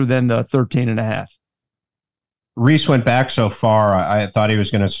closer than the 13.5. Reese went back so far, I thought he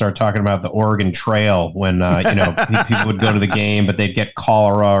was going to start talking about the Oregon Trail when, people would go to the game, but they'd get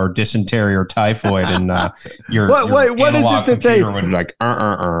cholera or dysentery or typhoid, and what is it that they would like,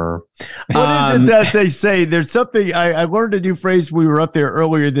 What is it that they say? There's something, I learned a new phrase when we were up there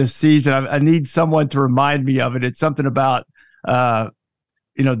earlier this season. I need someone to remind me of it. It's something about, the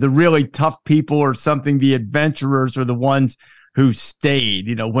really tough people or something. The adventurers are the ones who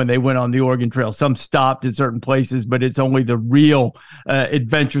stayed, when they went on the Oregon Trail. Some stopped at certain places, but it's only the real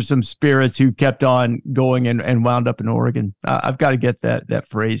adventuresome spirits who kept on going and wound up in Oregon. I've got to get that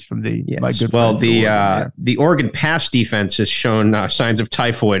phrase from my good friend. The Oregon pass defense has shown signs of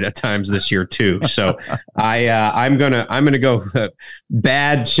typhoid at times this year too. So I'm gonna go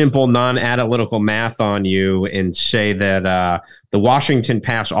bad, simple, non-analytical math on you and say that the Washington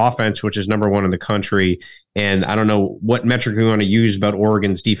pass offense, which is number one in the country, and I don't know what metric we want to use about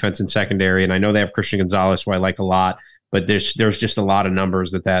Oregon's defense and secondary, and I know they have Christian Gonzalez, who I like a lot, but there's just a lot of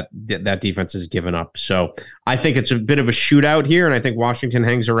numbers that defense has given up. So I think it's a bit of a shootout here, and I think Washington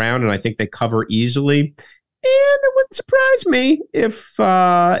hangs around, and I think they cover easily. And it wouldn't surprise me if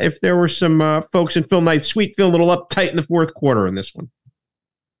there were some folks in Phil Knight's suite feeling a little uptight in the fourth quarter in this one.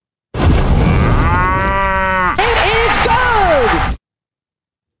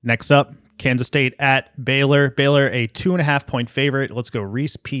 Next up, Kansas State at Baylor. Baylor, a 2.5-point favorite. Let's go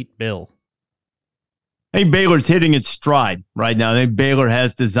Reese, Pete, Bill. I think Baylor's hitting its stride right now. I think Baylor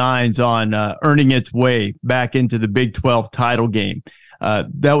has designs on earning its way back into the Big 12 title game.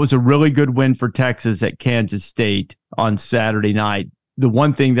 That was a really good win for Texas at Kansas State on Saturday night. The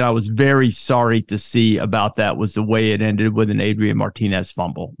one thing that I was very sorry to see about that was the way it ended with an Adrian Martinez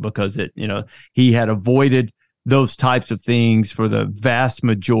fumble, because he had avoided those types of things for the vast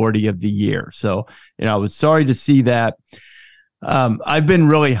majority of the year. So, I was sorry to see that. I've been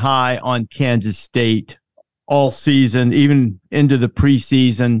really high on Kansas State all season, even into the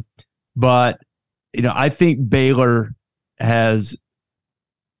preseason. But, I think Baylor is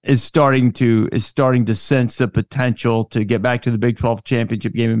starting to sense the potential to get back to the Big 12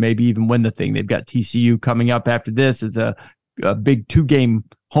 championship game and maybe even win the thing. They've got TCU coming up after this as a big 2-game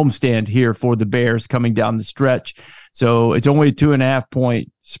homestand here for the Bears coming down the stretch. So it's only a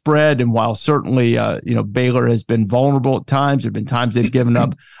 2.5-point spread. And while certainly, Baylor has been vulnerable at times, there have been times they've given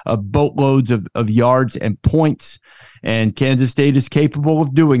up boatloads of yards and points, and Kansas State is capable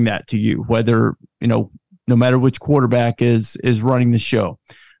of doing that to you, whether, no matter which quarterback is running the show.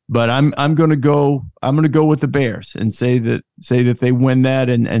 But I'm going to go with the Bears and say that they win that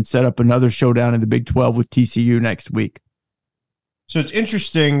and set up another showdown in the Big 12 with TCU next week. So it's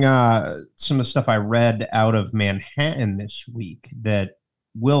interesting, some of the stuff I read out of Manhattan this week, that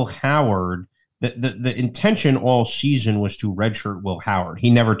Will Howard, the intention all season was to redshirt Will Howard. He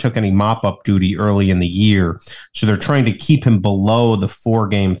never took any mop-up duty early in the year, so they're trying to keep him below the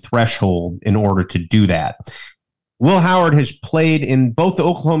 4-game threshold in order to do that. Will Howard has played in both the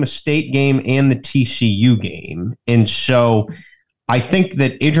Oklahoma State game and the TCU game, and so I think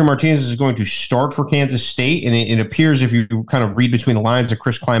that Adrian Martinez is going to start for Kansas State, and it appears, if you kind of read between the lines of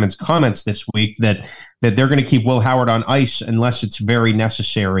Chris Kleiman's comments this week, that they're going to keep Will Howard on ice unless it's very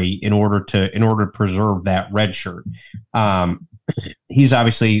necessary in order to preserve that red shirt. He's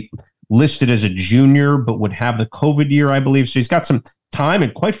obviously listed as a junior, but would have the COVID year, I believe. So he's got some time,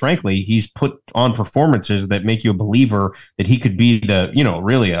 and quite frankly, he's put on performances that make you a believer that he could be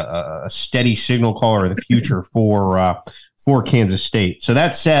really a steady signal caller of the future for Kansas State. So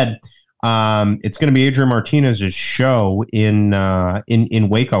that said, it's going to be Adrian Martinez's show in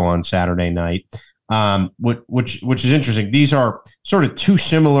Waco on Saturday night, which is interesting. These are sort of two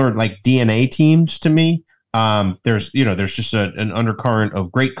similar like DNA teams to me. There's just an undercurrent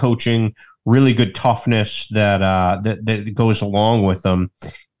of great coaching, really good toughness that goes along with them,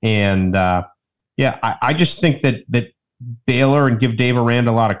 and I just think that Baylor, and give Dave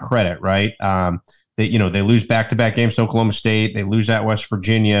Aranda a lot of credit, right? They lose back-to-back games to Oklahoma State. They lose at West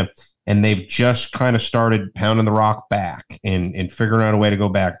Virginia, and they've just kind of started pounding the rock back and figuring out a way to go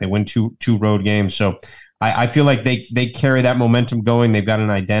back. They win two road games. So I feel like they carry that momentum going. They've got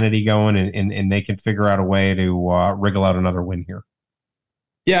an identity going, and they can figure out a way to wriggle out another win here.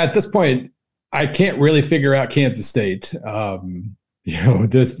 Yeah, at this point, I can't really figure out Kansas State.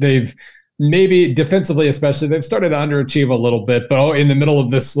 They've maybe defensively, especially, they've started to underachieve a little bit, but in the middle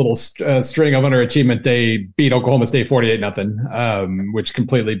of this little string of underachievement, they beat Oklahoma State 48-0, which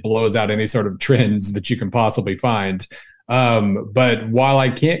completely blows out any sort of trends that you can possibly find. But while I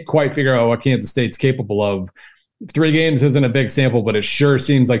can't quite figure out what Kansas State's capable of, 3 games isn't a big sample, but it sure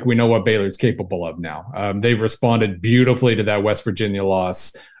seems like we know what Baylor's capable of now. They've responded beautifully to that West Virginia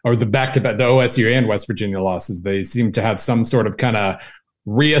loss, or the back-to-back, the OSU and West Virginia losses. They seem to have some sort of kind of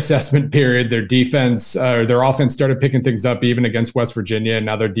reassessment period. Their defense, their offense started picking things up even against West Virginia, and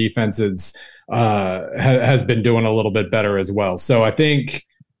now their defense has been doing a little bit better as well. So I think,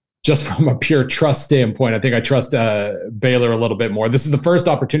 just from a pure trust standpoint, I think I trust Baylor a little bit more. This is the first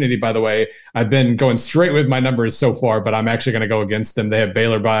opportunity, by the way. I've been going straight with my numbers so far, but I'm actually going to go against them. They have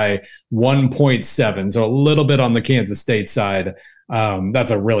Baylor by 1.7, so a little bit on the Kansas State side. That's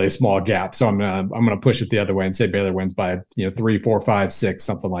a really small gap. So I'm gonna push it the other way and say Baylor wins by 3, 4, 5, 6,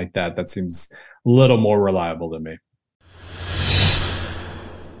 something like that. That seems a little more reliable to me.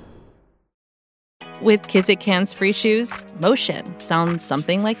 With Kizik hands-free shoes, motion sounds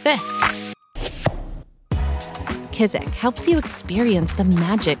something like this. Kizik helps you experience the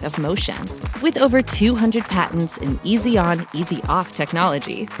magic of motion. With over 200 patents and easy-on, easy-off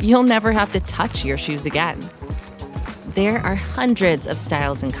technology, you'll never have to touch your shoes again. There are hundreds of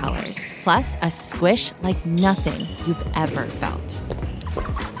styles and colors, plus a squish like nothing you've ever felt.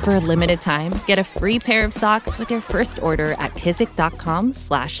 For a limited time, get a free pair of socks with your first order at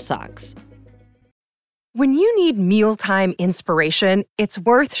kizik.com/socks. When you need mealtime inspiration, it's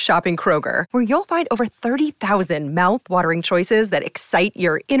worth shopping Kroger, where you'll find over 30,000 mouth-watering choices that excite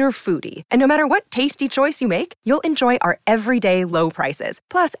your inner foodie. And no matter what tasty choice you make, you'll enjoy our everyday low prices,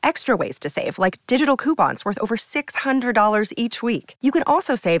 plus extra ways to save, like digital coupons worth over $600 each week. You can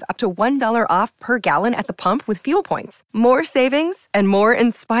also save up to $1 off per gallon at the pump with fuel points. More savings and more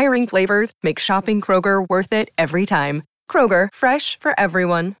inspiring flavors make shopping Kroger worth it every time. Kroger, fresh for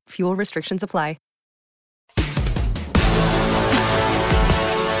everyone. Fuel restrictions apply.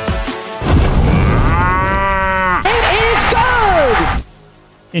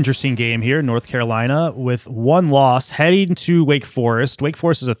 Interesting game here. North Carolina with 1 loss heading to Wake Forest. Wake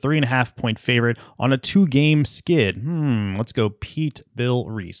Forest is a 3.5-point favorite on a 2-game skid. Let's go Pete, Bill,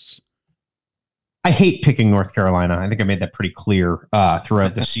 Reese. I hate picking North Carolina. I think I made that pretty clear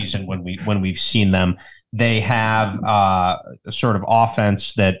throughout the season when we've seen them. They have a sort of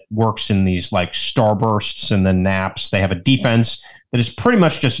offense that works in these like starbursts and then naps. They have a defense that is pretty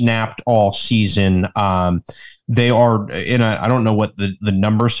much just napped all season. They are I don't know what the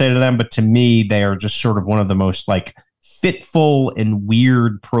numbers say to them, but to me, they are just sort of one of the most like fitful and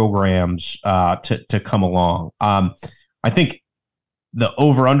weird programs to come along. I think the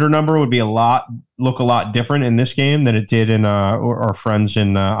over-under number would be look a lot different in this game than it did in our friends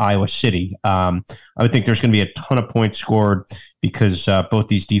in Iowa City. I would think there's going to be a ton of points scored because both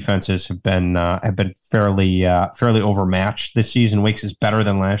these defenses have been fairly overmatched this season. Wake's is better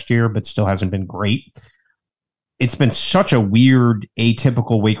than last year, but still hasn't been great. it's been such a weird,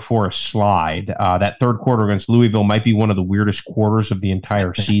 atypical Wake Forest slide. That third quarter against Louisville might be one of the weirdest quarters of the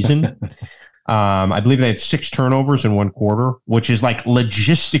entire season. I believe they had 6 turnovers in one quarter, which is like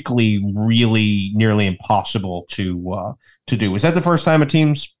logistically really nearly impossible to do. Was that the first time a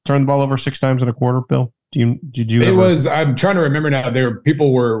team's turned the ball over 6 times in a quarter, Bill? Did you? It was. I'm trying to remember now.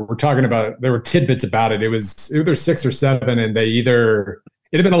 People were talking about. There were tidbits about it. It was either 6 or 7, and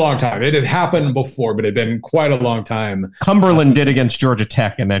it had been a long time. It had happened before, but it had been quite a long time. Cumberland did against Georgia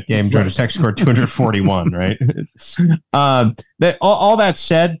Tech in that game. Georgia Tech scored 241, right? All that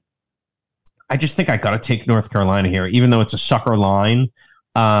said, I just think I got to take North Carolina here, even though it's a sucker line.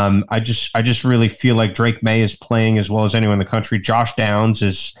 I just really feel like Drake May is playing as well as anyone in the country. Josh Downs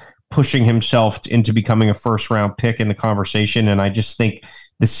is pushing himself into becoming a first-round pick in the conversation, and I just think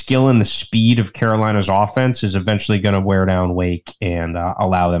the skill and the speed of Carolina's offense is eventually going to wear down Wake and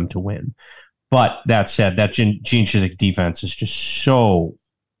allow them to win. But that said, that Gene Chizik defense is just so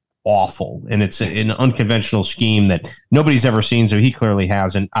awful, and it's an unconventional scheme that nobody's ever seen, so he clearly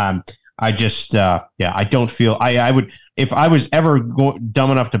hasn't. I just, I don't feel I would, if I was ever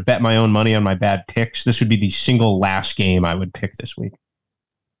dumb enough to bet my own money on my bad picks, this would be the single last game I would pick this week.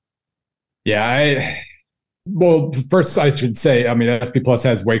 Yeah, well, first I should say, I mean, SP Plus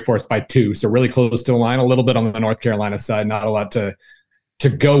has Wake Forest by 2, so really close to a line, a little bit on the North Carolina side, not a lot to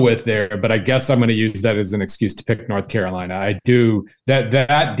go with there, but I guess I'm going to use that as an excuse to pick North Carolina. I do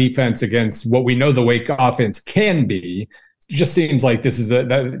that defense against what we know the Wake offense can be. Just seems like this is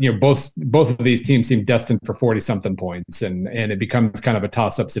both of these teams seem destined for 40-something points, and it becomes kind of a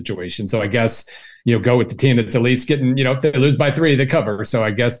toss-up situation. So I guess go with the team that's at least getting, if they lose by 3, they cover. So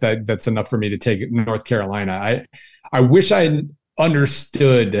I guess that's enough for me to take North Carolina. I wish I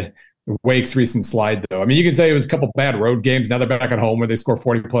understood Wake's recent slide, though. I mean, you can say it was a couple bad road games. Now they're back at home where they score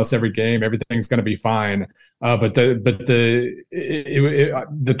 40 plus every game. Everything's going to be fine. But the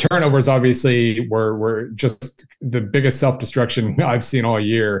turnovers obviously were just the biggest self-destruction I've seen all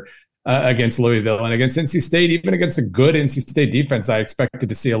year against Louisville and against NC State. Even against a good NC State defense, I expected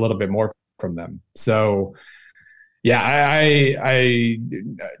to see a little bit more from them. So, yeah, I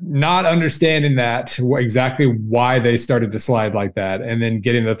not understanding that exactly why they started to slide like that, and then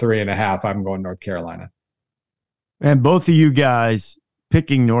getting the 3.5. I'm going North Carolina. And both of you guys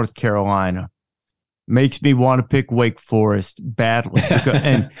picking North Carolina makes me want to pick Wake Forest badly.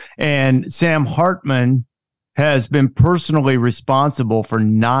 and Sam Hartman has been personally responsible for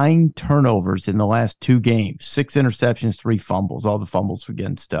 9 turnovers in the last 2 games, 6 interceptions, 3 fumbles, all the fumbles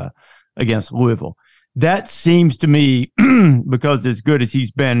against Louisville. That seems to me, because as good as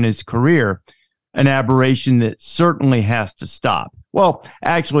he's been in his career, an aberration that certainly has to stop. Well,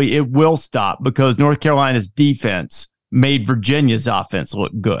 actually, it will stop because North Carolina's defense made Virginia's offense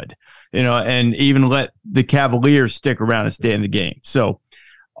look good, and even let the Cavaliers stick around and stay in the game. So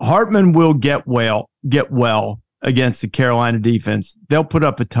Hartman will get well against the Carolina defense. They'll put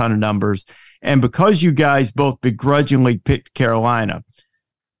up a ton of numbers. And because you guys both begrudgingly picked Carolina,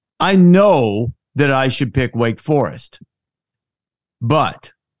 I know that I should pick Wake Forest.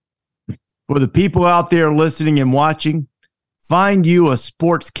 But for the people out there listening and watching, find you a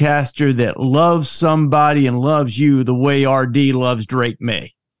sportscaster that loves somebody and loves you the way RD loves Drake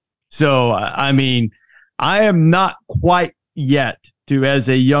May. So, I mean, I am not quite yet as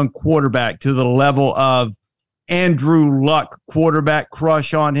a young quarterback to the level of Andrew Luck quarterback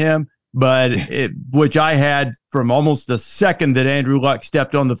crush on him, but which I had from almost the second that Andrew Luck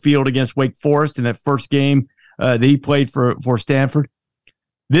stepped on the field against Wake Forest in that first game that he played for Stanford.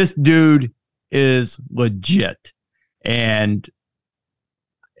 This dude is legit. And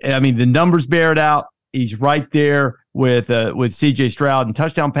I mean, the numbers bear it out. He's right there with CJ Stroud and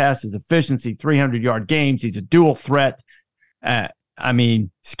touchdown passes, efficiency, 300-yard games. He's a dual threat. I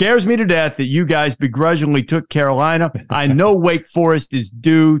mean, scares me to death that you guys begrudgingly took Carolina. I know Wake Forest is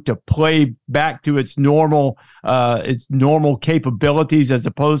due to play back to its normal capabilities as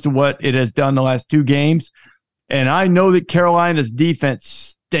opposed to what it has done the last 2 games. And I know that Carolina's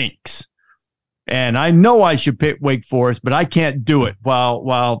defense stinks. And I know I should pick Wake Forest, but I can't do it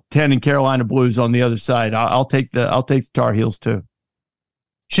while 10 and Carolina Blues on the other side. I'll take the Tar Heels too.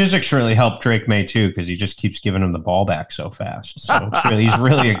 Chizik's really helped Drake May too because he just keeps giving him the ball back so fast. So he's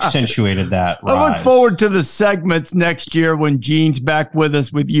really accentuated that rise. I look forward to the segments next year when Gene's back with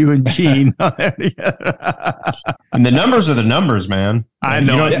us with you and Gene. And the numbers are the numbers, man. I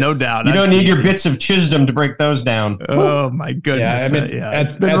know, no doubt. You don't need your bits of Chisholm to break those down. Oh my goodness! Yeah, I mean,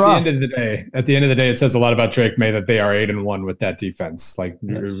 at the end of the day, it says a lot about Drake May that they are 8-1 with that defense. Like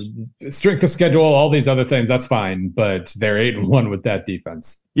strength of schedule, all these other things, that's fine, but they're 8-1 with that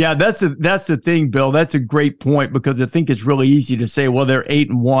defense. Yeah, that's the thing, Bill. That's a great point because I think it's really easy to say, well, they're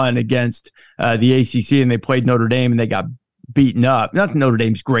 8-1 against the ACC and they played Notre Dame and they got beaten up. Not that Notre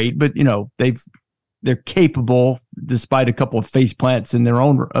Dame's great, but they're capable despite a couple of face plants in their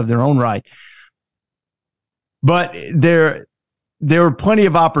own right. But there were plenty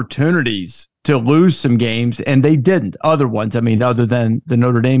of opportunities to lose some games, and they didn't. Other ones, other than the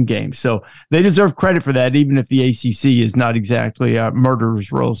Notre Dame game. So they deserve credit for that, even if the ACC is not exactly a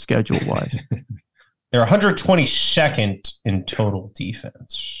murderer's row schedule-wise. They're 122nd in total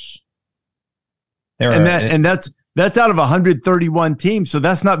defense. That's out of 131 teams, so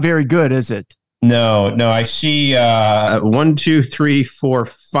that's not very good, is it? No, I see 1, 2, 3, 4,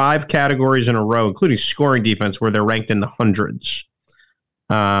 5 categories in a row, including scoring defense, where they're ranked in the hundreds,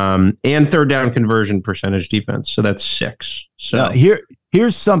 and third down conversion percentage defense. So that's 6. So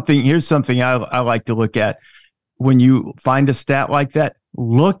here's something I like to look at when you find a stat like that.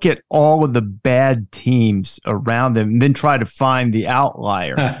 Look at all of the bad teams around them and then try to find the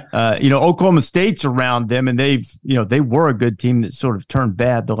outlier. Oklahoma State's around them and they were a good team that sort of turned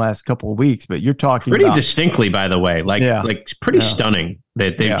bad the last couple of weeks, but you're talking pretty distinctly, by the way, pretty stunning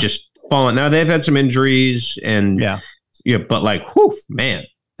that they've just fallen. Now they've had some injuries and but whew, man,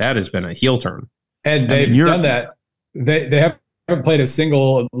 that has been a heel turn. And they've done that. They haven't played a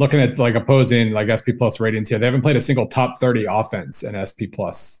single, looking at opposing SP Plus ratings here, they haven't played a single top 30 offense in SP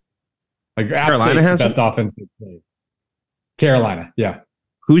Plus. App State's the best offense they've played. Carolina, yeah.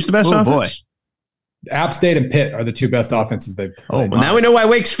 Who's the best offense? Boy. App State and Pitt are the 2 best offenses they've played. Well, now we know why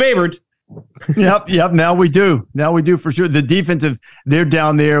Wake's favored. Yep. Now we do for sure. The defensive, they're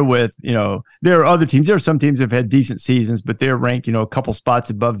down there with, there are other teams. There are some teams that have had decent seasons, but they're ranked, a couple spots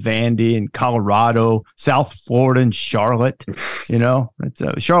above Vandy and Colorado, South Florida, and Charlotte.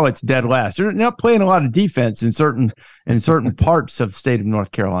 Charlotte's dead last. They're not playing a lot of defense in certain parts of the state of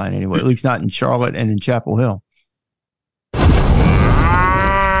North Carolina, anyway. At least not in Charlotte and in Chapel Hill.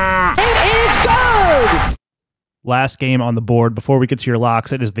 Last game on the board before we get to your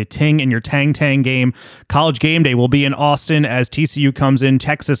locks, it is the Ting and your Tang game. College Game Day will be in Austin as TCU comes in.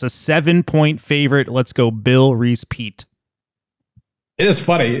 Texas, a 7-point favorite. Let's go, Bill, Reese, Pete. It is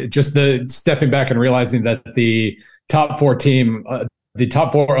funny, just the stepping back and realizing that the top 4 team, the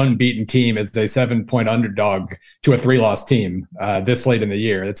top 4 unbeaten team is a 7-point underdog to a 3-loss team this late in the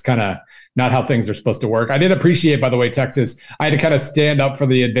year. It's kind of not how things are supposed to work. I did appreciate, by the way, Texas. I had to kind of stand up for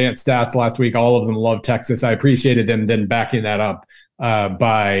the advanced stats last week. All of them love Texas. I appreciated them then backing that up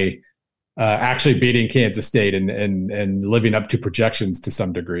by actually beating Kansas State and living up to projections to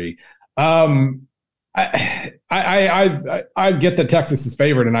some degree. I get that Texas is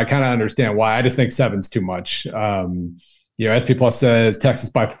favored, and I kind of understand why. I just think 7's too much. SP Plus says Texas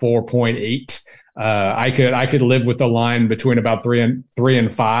by 4.8. I could live with a line between about 3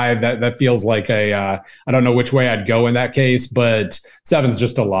 and 5. That feels like I don't know which way I'd go in that case, but 7's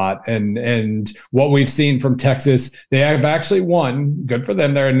just a lot. And what we've seen from Texas, they have actually won. Good for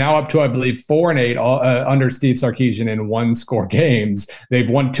them. They're now up to, I believe, 4 and 8 under Steve Sarkisian in 1-score games. They've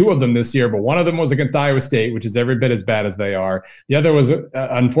won 2 of them this year, but one of them was against Iowa State, which is every bit as bad as they are. The other was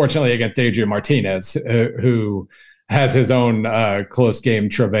unfortunately against Adrian Martinez, who has his own close game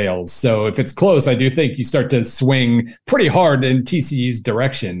travails. So if it's close, I do think you start to swing pretty hard in TCU's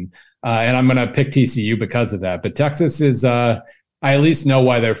direction. And I'm going to pick TCU because of that. But Texas is, I at least know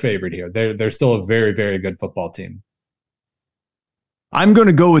why they're favored here. They're still a very, very good football team. I'm going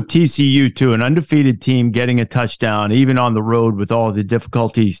to go with TCU too, an undefeated team getting a touchdown, even on the road with all the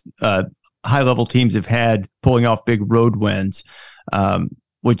difficulties high-level teams have had pulling off big road wins.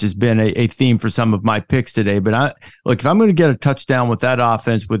 Which has been a theme for some of my picks today. But if I'm going to get a touchdown with that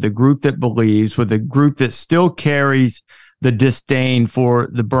offense, with a group that believes, with a group that still carries the disdain for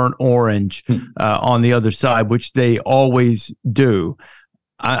the burnt orange on the other side, which they always do,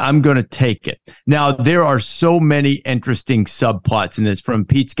 I'm going to take it. Now, there are so many interesting subplots in this, from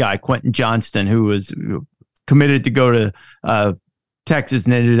Pete's guy, Quentin Johnston, who was committed to go to Texas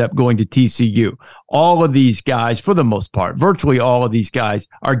and ended up going to TCU. All of these guys, for the most part, virtually all of these guys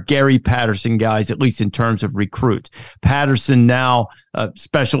are Gary Patterson guys, at least in terms of recruits. Patterson now a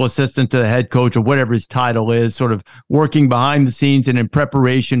special assistant to the head coach, or whatever his title is, sort of working behind the scenes and in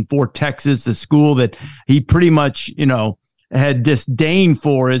preparation for Texas, the school that he pretty much, had disdain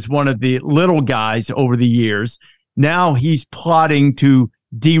for as one of the little guys over the years. Now he's plotting to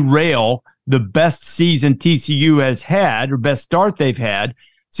derail the best season TCU has had, or best start they've had,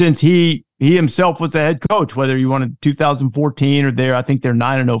 since he himself was the head coach, whether you wanted 2014 or I think they're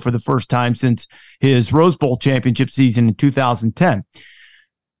 9-0 for the first time since his Rose Bowl championship season in 2010.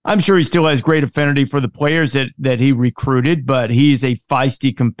 I'm sure he still has great affinity for the players that he recruited, but he's a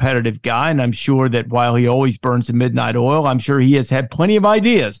feisty, competitive guy. And I'm sure that while he always burns the midnight oil, I'm sure he has had plenty of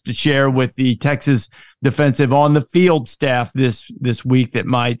ideas to share with the Texas defensive on the field staff this week that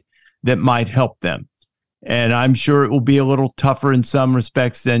might help them. And I'm sure it will be a little tougher in some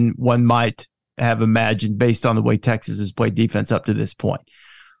respects than one might have imagined based on the way Texas has played defense up to this point.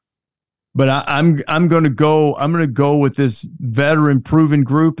 But I'm going to go with this veteran proven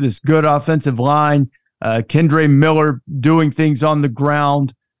group, this good offensive line. Kendre Miller doing things on the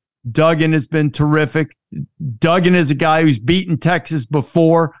ground. Duggan has been terrific. Duggan is a guy who's beaten Texas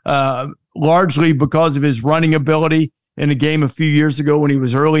before, largely because of his running ability in a game a few years ago when he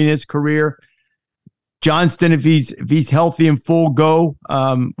was early in his career. Johnston, if he's healthy and full go,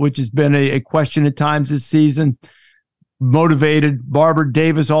 which has been a question at times this season. Motivated, Barber,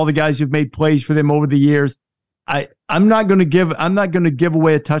 Davis, all the guys who've made plays for them over the years. I'm not going to give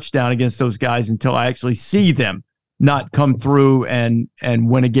away a touchdown against those guys until I actually see them not come through and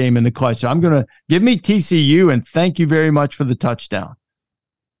win a game in the clutch. So I'm going to give me TCU, and thank you very much for the touchdown.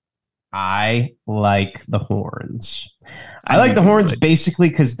 I like the Horns. I like the Horns basically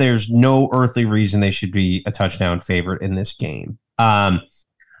because there's no earthly reason they should be a touchdown favorite in this game.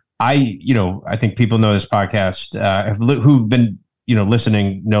 I think people know this podcast who've been,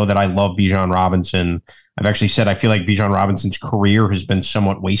 listening know that I love Bijan Robinson. I've actually said I feel like Bijan Robinson's career has been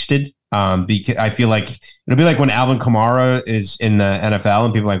somewhat wasted. Because I feel like it'll be like when Alvin Kamara is in the NFL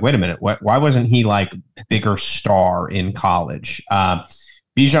and people are like, wait a minute, why wasn't he like bigger star in college?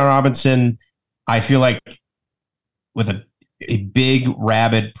 Bijan Robinson, I feel like with a big,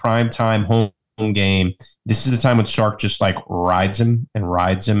 rabid primetime home game, this is the time when Sark just like rides him,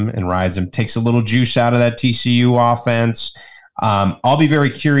 takes a little juice out of that TCU offense. I'll be very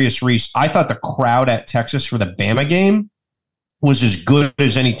curious, Reese. I thought the crowd at Texas for the Bama game was as good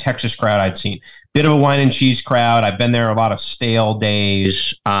as any Texas crowd I'd seen. Bit of a wine and cheese crowd. I've been there a lot of stale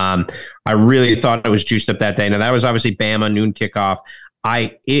days. I really thought it was juiced up that day. Now, that was obviously Bama noon kickoff.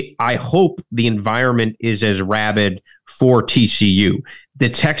 I hope the environment is as rabid for TCU. The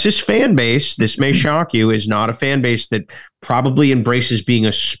Texas fan base, this may shock you, is not a fan base that probably embraces being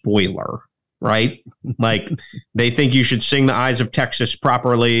a spoiler, right? Like they think you should sing the Eyes of Texas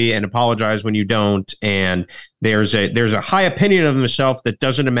properly and apologize when you don't. And there's a high opinion of themselves that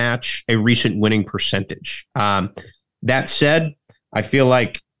doesn't match a recent winning percentage. That said, I feel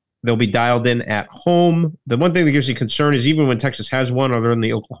like they'll be dialed in at home. The one thing that gives me concern is even when Texas has won, other than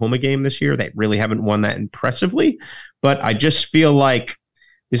the Oklahoma game this year, they really haven't won that impressively. But I just feel like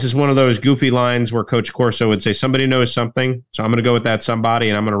this is one of those goofy lines where Coach Corso would say, somebody knows something. So I'm going to go with that somebody,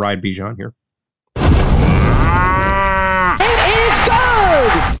 and I'm going to ride Bijan here. It is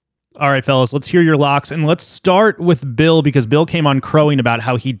good! All right, fellas, let's hear your locks. And let's start with Bill, because Bill came on crowing about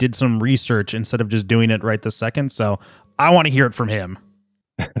how he did some research instead of just doing it right this second. So I want to hear it from him.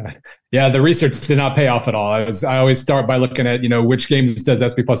 Yeah, the research did not pay off at all. I always start by looking at, which games does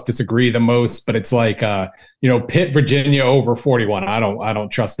SP Plus disagree the most, but it's like, Pitt, Virginia over 41. I don't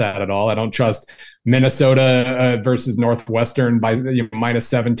trust that at all. I don't trust Minnesota versus Northwestern by minus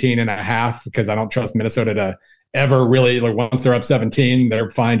 17.5, because I don't trust Minnesota to ever really, like, once they're up 17,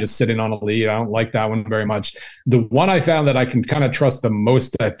 they're fine just sitting on a lead. I don't like that one very much. The one I found that I can kind of trust the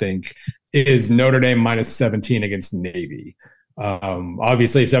most, I think, is Notre Dame minus 17 against Navy.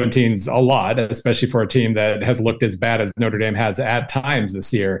 Obviously 17's a lot, especially for a team that has looked as bad as Notre Dame has at times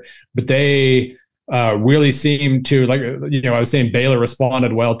this year, but they really seem to, like, I was saying Baylor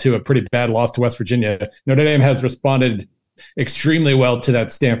responded well to a pretty bad loss to West Virginia. Notre Dame has responded extremely well to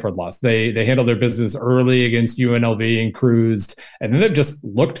that Stanford loss. They handled their business early against UNLV and cruised, and then they've just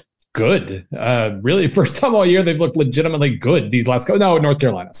looked good. Really, first time all year, they've looked legitimately good these last North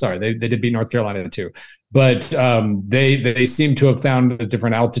Carolina. Sorry, they did beat North Carolina too. But they seem to have found a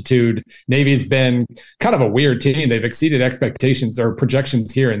different altitude. Navy's been kind of a weird team. They've exceeded expectations or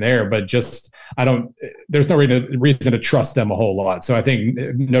projections here and there, but just there's no reason to trust them a whole lot. So I think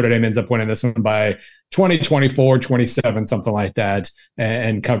Notre Dame ends up winning this one by 20, 24, 27, something like that,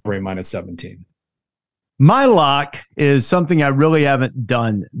 and covering minus 17. My lock is something I really haven't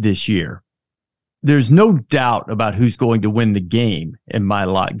done this year. There's no doubt about who's going to win the game in my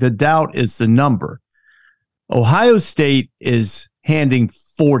lock. The doubt is the number. Ohio State is handing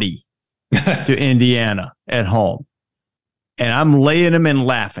 40 to Indiana at home, and I'm laying them and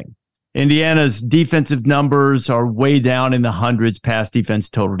laughing. Indiana's defensive numbers are way down in the hundreds, pass defense,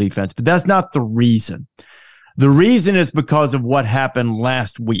 total defense, but that's not the reason. The reason is because of what happened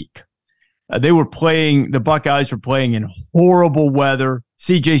last week. The Buckeyes were playing in horrible weather.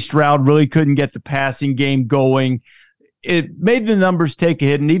 CJ Stroud really couldn't get the passing game going. It made the numbers take a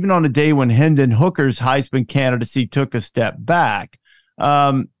hit, and even on a day when Hendon Hooker's Heisman candidacy took a step back,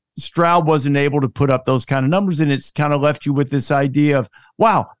 Stroud wasn't able to put up those kind of numbers, and it's kind of left you with this idea of,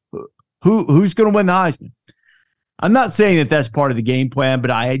 wow, who's going to win the Heisman? I'm not saying that that's part of the game plan,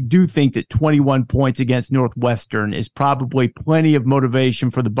 but I do think that 21 points against Northwestern is probably plenty of motivation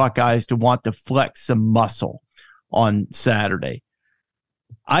for the Buckeyes to want to flex some muscle on Saturday.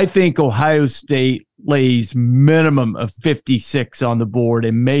 I think Ohio State lays minimum of 56 on the board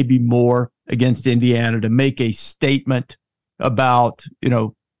and maybe more against Indiana to make a statement about,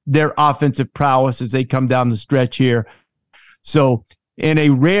 their offensive prowess as they come down the stretch here. So in a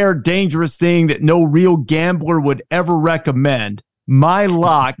rare, dangerous thing that no real gambler would ever recommend, my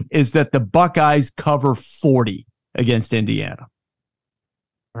lock is that the Buckeyes cover 40 against Indiana.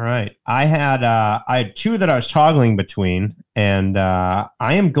 All right. I had two that I was toggling between, and I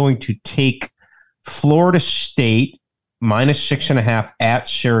am going to take Florida State -6.5 at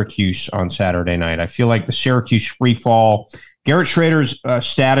Syracuse on Saturday night. I feel like the Syracuse free fall. Garrett Schrader's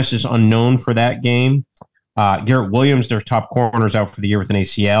status is unknown for that game. Garrett Williams, their top corner, is out for the year with an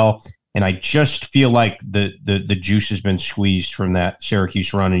ACL. And I just feel like the juice has been squeezed from that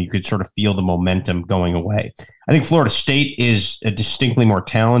Syracuse run, and you could sort of feel the momentum going away. I think Florida State is a distinctly more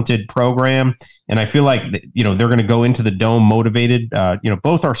talented program, and I feel like they're going to go into the Dome motivated.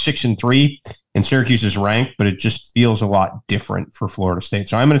 Both are 6-3, and Syracuse is ranked, but it just feels a lot different for Florida State.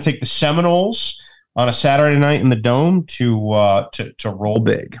 So I'm going to take the Seminoles on a Saturday night in the Dome to roll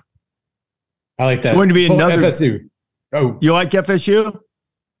big. I like that. Going to be another FSU. Oh, you like FSU?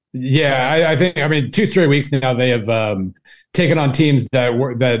 Yeah, I think 2 straight weeks now they have taken on teams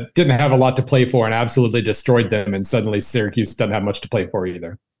that didn't have a lot to play for and absolutely destroyed them, and suddenly Syracuse doesn't have much to play for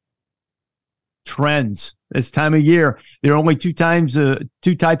either. Trends this time of year. There are only two types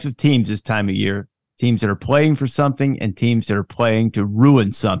of teams this time of year: teams that are playing for something and teams that are playing to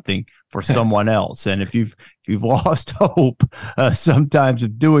ruin something for someone else. And if you've lost hope sometimes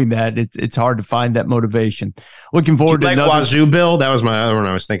of doing that, it's hard to find that motivation. Looking forward to Wazoo, Bill. That was my other one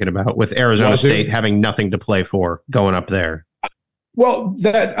I was thinking about, with Arizona State having nothing to play for going up there. Well,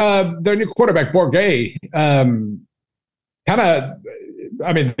 that their new quarterback Bourget,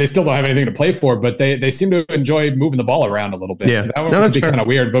 they still don't have anything to play for, but they seem to enjoy moving the ball around a little bit. Yeah. So that one would be kind of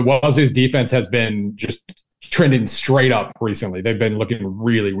weird. But Wazoo's defense has been just trending straight up recently. They've been looking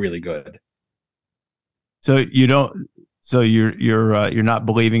really, really good. So you're not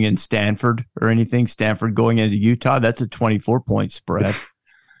believing in Stanford or anything? Stanford going into Utah, that's a 24-point spread.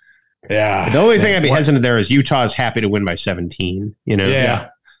 Yeah. The only thing I'd be hesitant there is Utah's happy to win by 17. Yeah,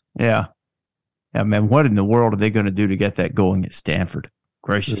 man. What in the world are they going to do to get that going at Stanford?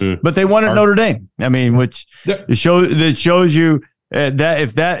 Gracious. Mm-hmm. But they won at Notre Dame. I mean, which that shows you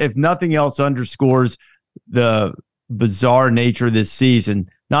that if nothing else underscores the bizarre nature of this season.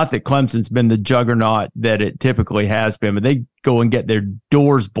 Not that Clemson's been the juggernaut that it typically has been, but they go and get their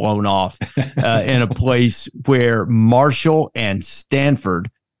doors blown off in a place where Marshall and Stanford,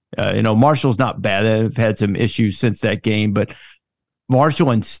 Marshall's not bad. They've had some issues since that game, but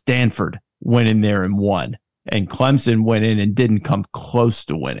Marshall and Stanford went in there and won, and Clemson went in and didn't come close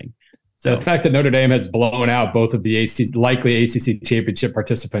to winning. So the fact that Notre Dame has blown out both of the likely ACC championship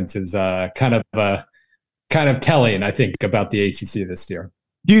participants is kind of telling, I think, about the ACC this year.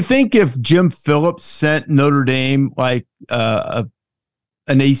 Do you think if Jim Phillips sent Notre Dame like an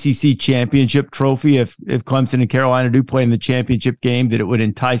ACC championship trophy, if Clemson and Carolina do play in the championship game, that it would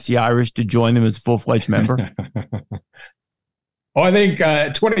entice the Irish to join them as a full-fledged member? Oh, I think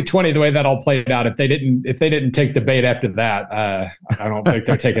 2020, the way that all played out, if they didn't take the bait after that, I don't think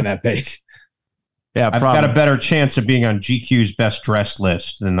they're taking that bait. Yeah, I've got a better chance of being on GQ's best dressed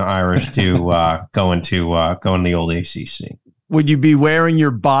list than the Irish to going to the old ACC. Would you be wearing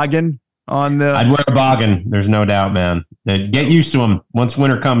your boggin on the? I'd wear a boggin. There's no doubt, man. Get used to them. Once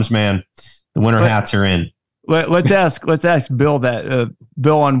winter comes, man, the winter hats are in. Let's ask Bill that.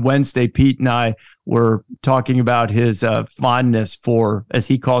 Bill, on Wednesday, Pete and I were talking about his fondness for, as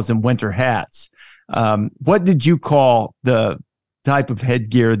he calls them, winter hats. What did you call the type of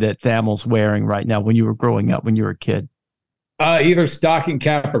headgear that Thamel's wearing right now when you were growing up, when you were a kid? Either stocking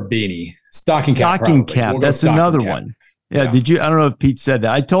cap or beanie. Stocking cap. That's another one. Yeah. Did you? I don't know if Pete said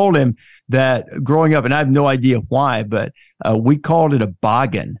that. I told him that growing up, and I have no idea why, but we called it a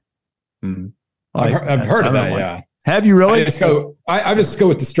boggin. Mm-hmm. I've heard of that. Have you really? I just go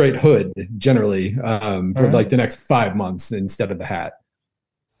with the straight hood generally for like the next 5 months instead of the hat.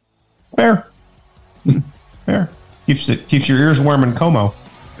 Fair. Keeps your ears warm in Como.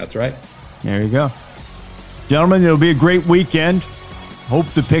 That's right. There you go. Gentlemen, it'll be a great weekend. Hope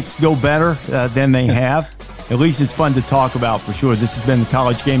the picks go better than they have. At least it's fun to talk about for sure. This has been the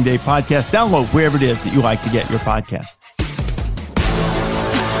College Game Day Podcast. Download wherever it is that you like to get your podcast.